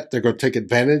score that. They're going to take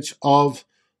advantage of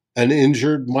an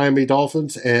injured Miami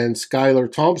Dolphins and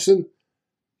Skylar Thompson.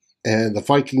 And the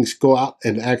Vikings go out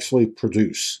and actually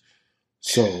produce.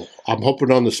 So I'm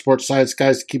hoping on the sports science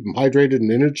guys to keep them hydrated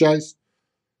and energized,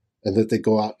 and that they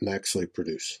go out and actually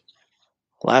produce.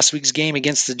 Last week's game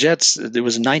against the Jets, there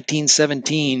was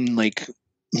 19-17,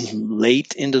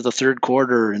 late into the third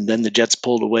quarter, and then the Jets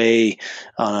pulled away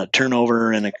on a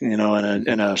turnover and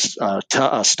a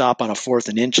stop on a 4th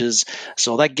and inches.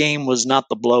 So that game was not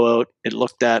the blowout it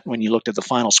looked at when you looked at the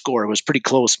final score. It was pretty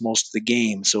close most of the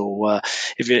game. So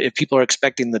if people are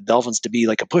expecting the Dolphins to be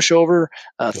like a pushover,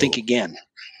 think again.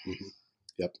 Mm-hmm.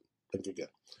 Yep, think again.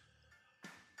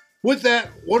 With that,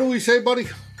 what do we say, buddy?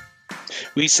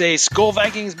 We say Skol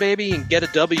Vikings, baby, and get a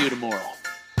W tomorrow.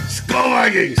 Skol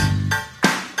Vikings!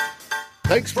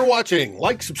 Thanks for watching.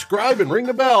 Like, subscribe, and ring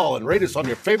the bell, and rate us on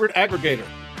your favorite aggregator.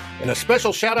 And a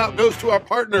special shout-out goes to our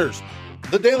partners,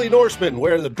 The Daily Norseman,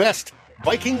 where the best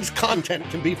Vikings content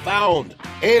can be found,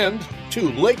 and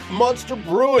to Lake Monster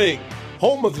Brewing,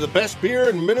 home of the best beer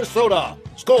in Minnesota.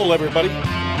 Skol, everybody.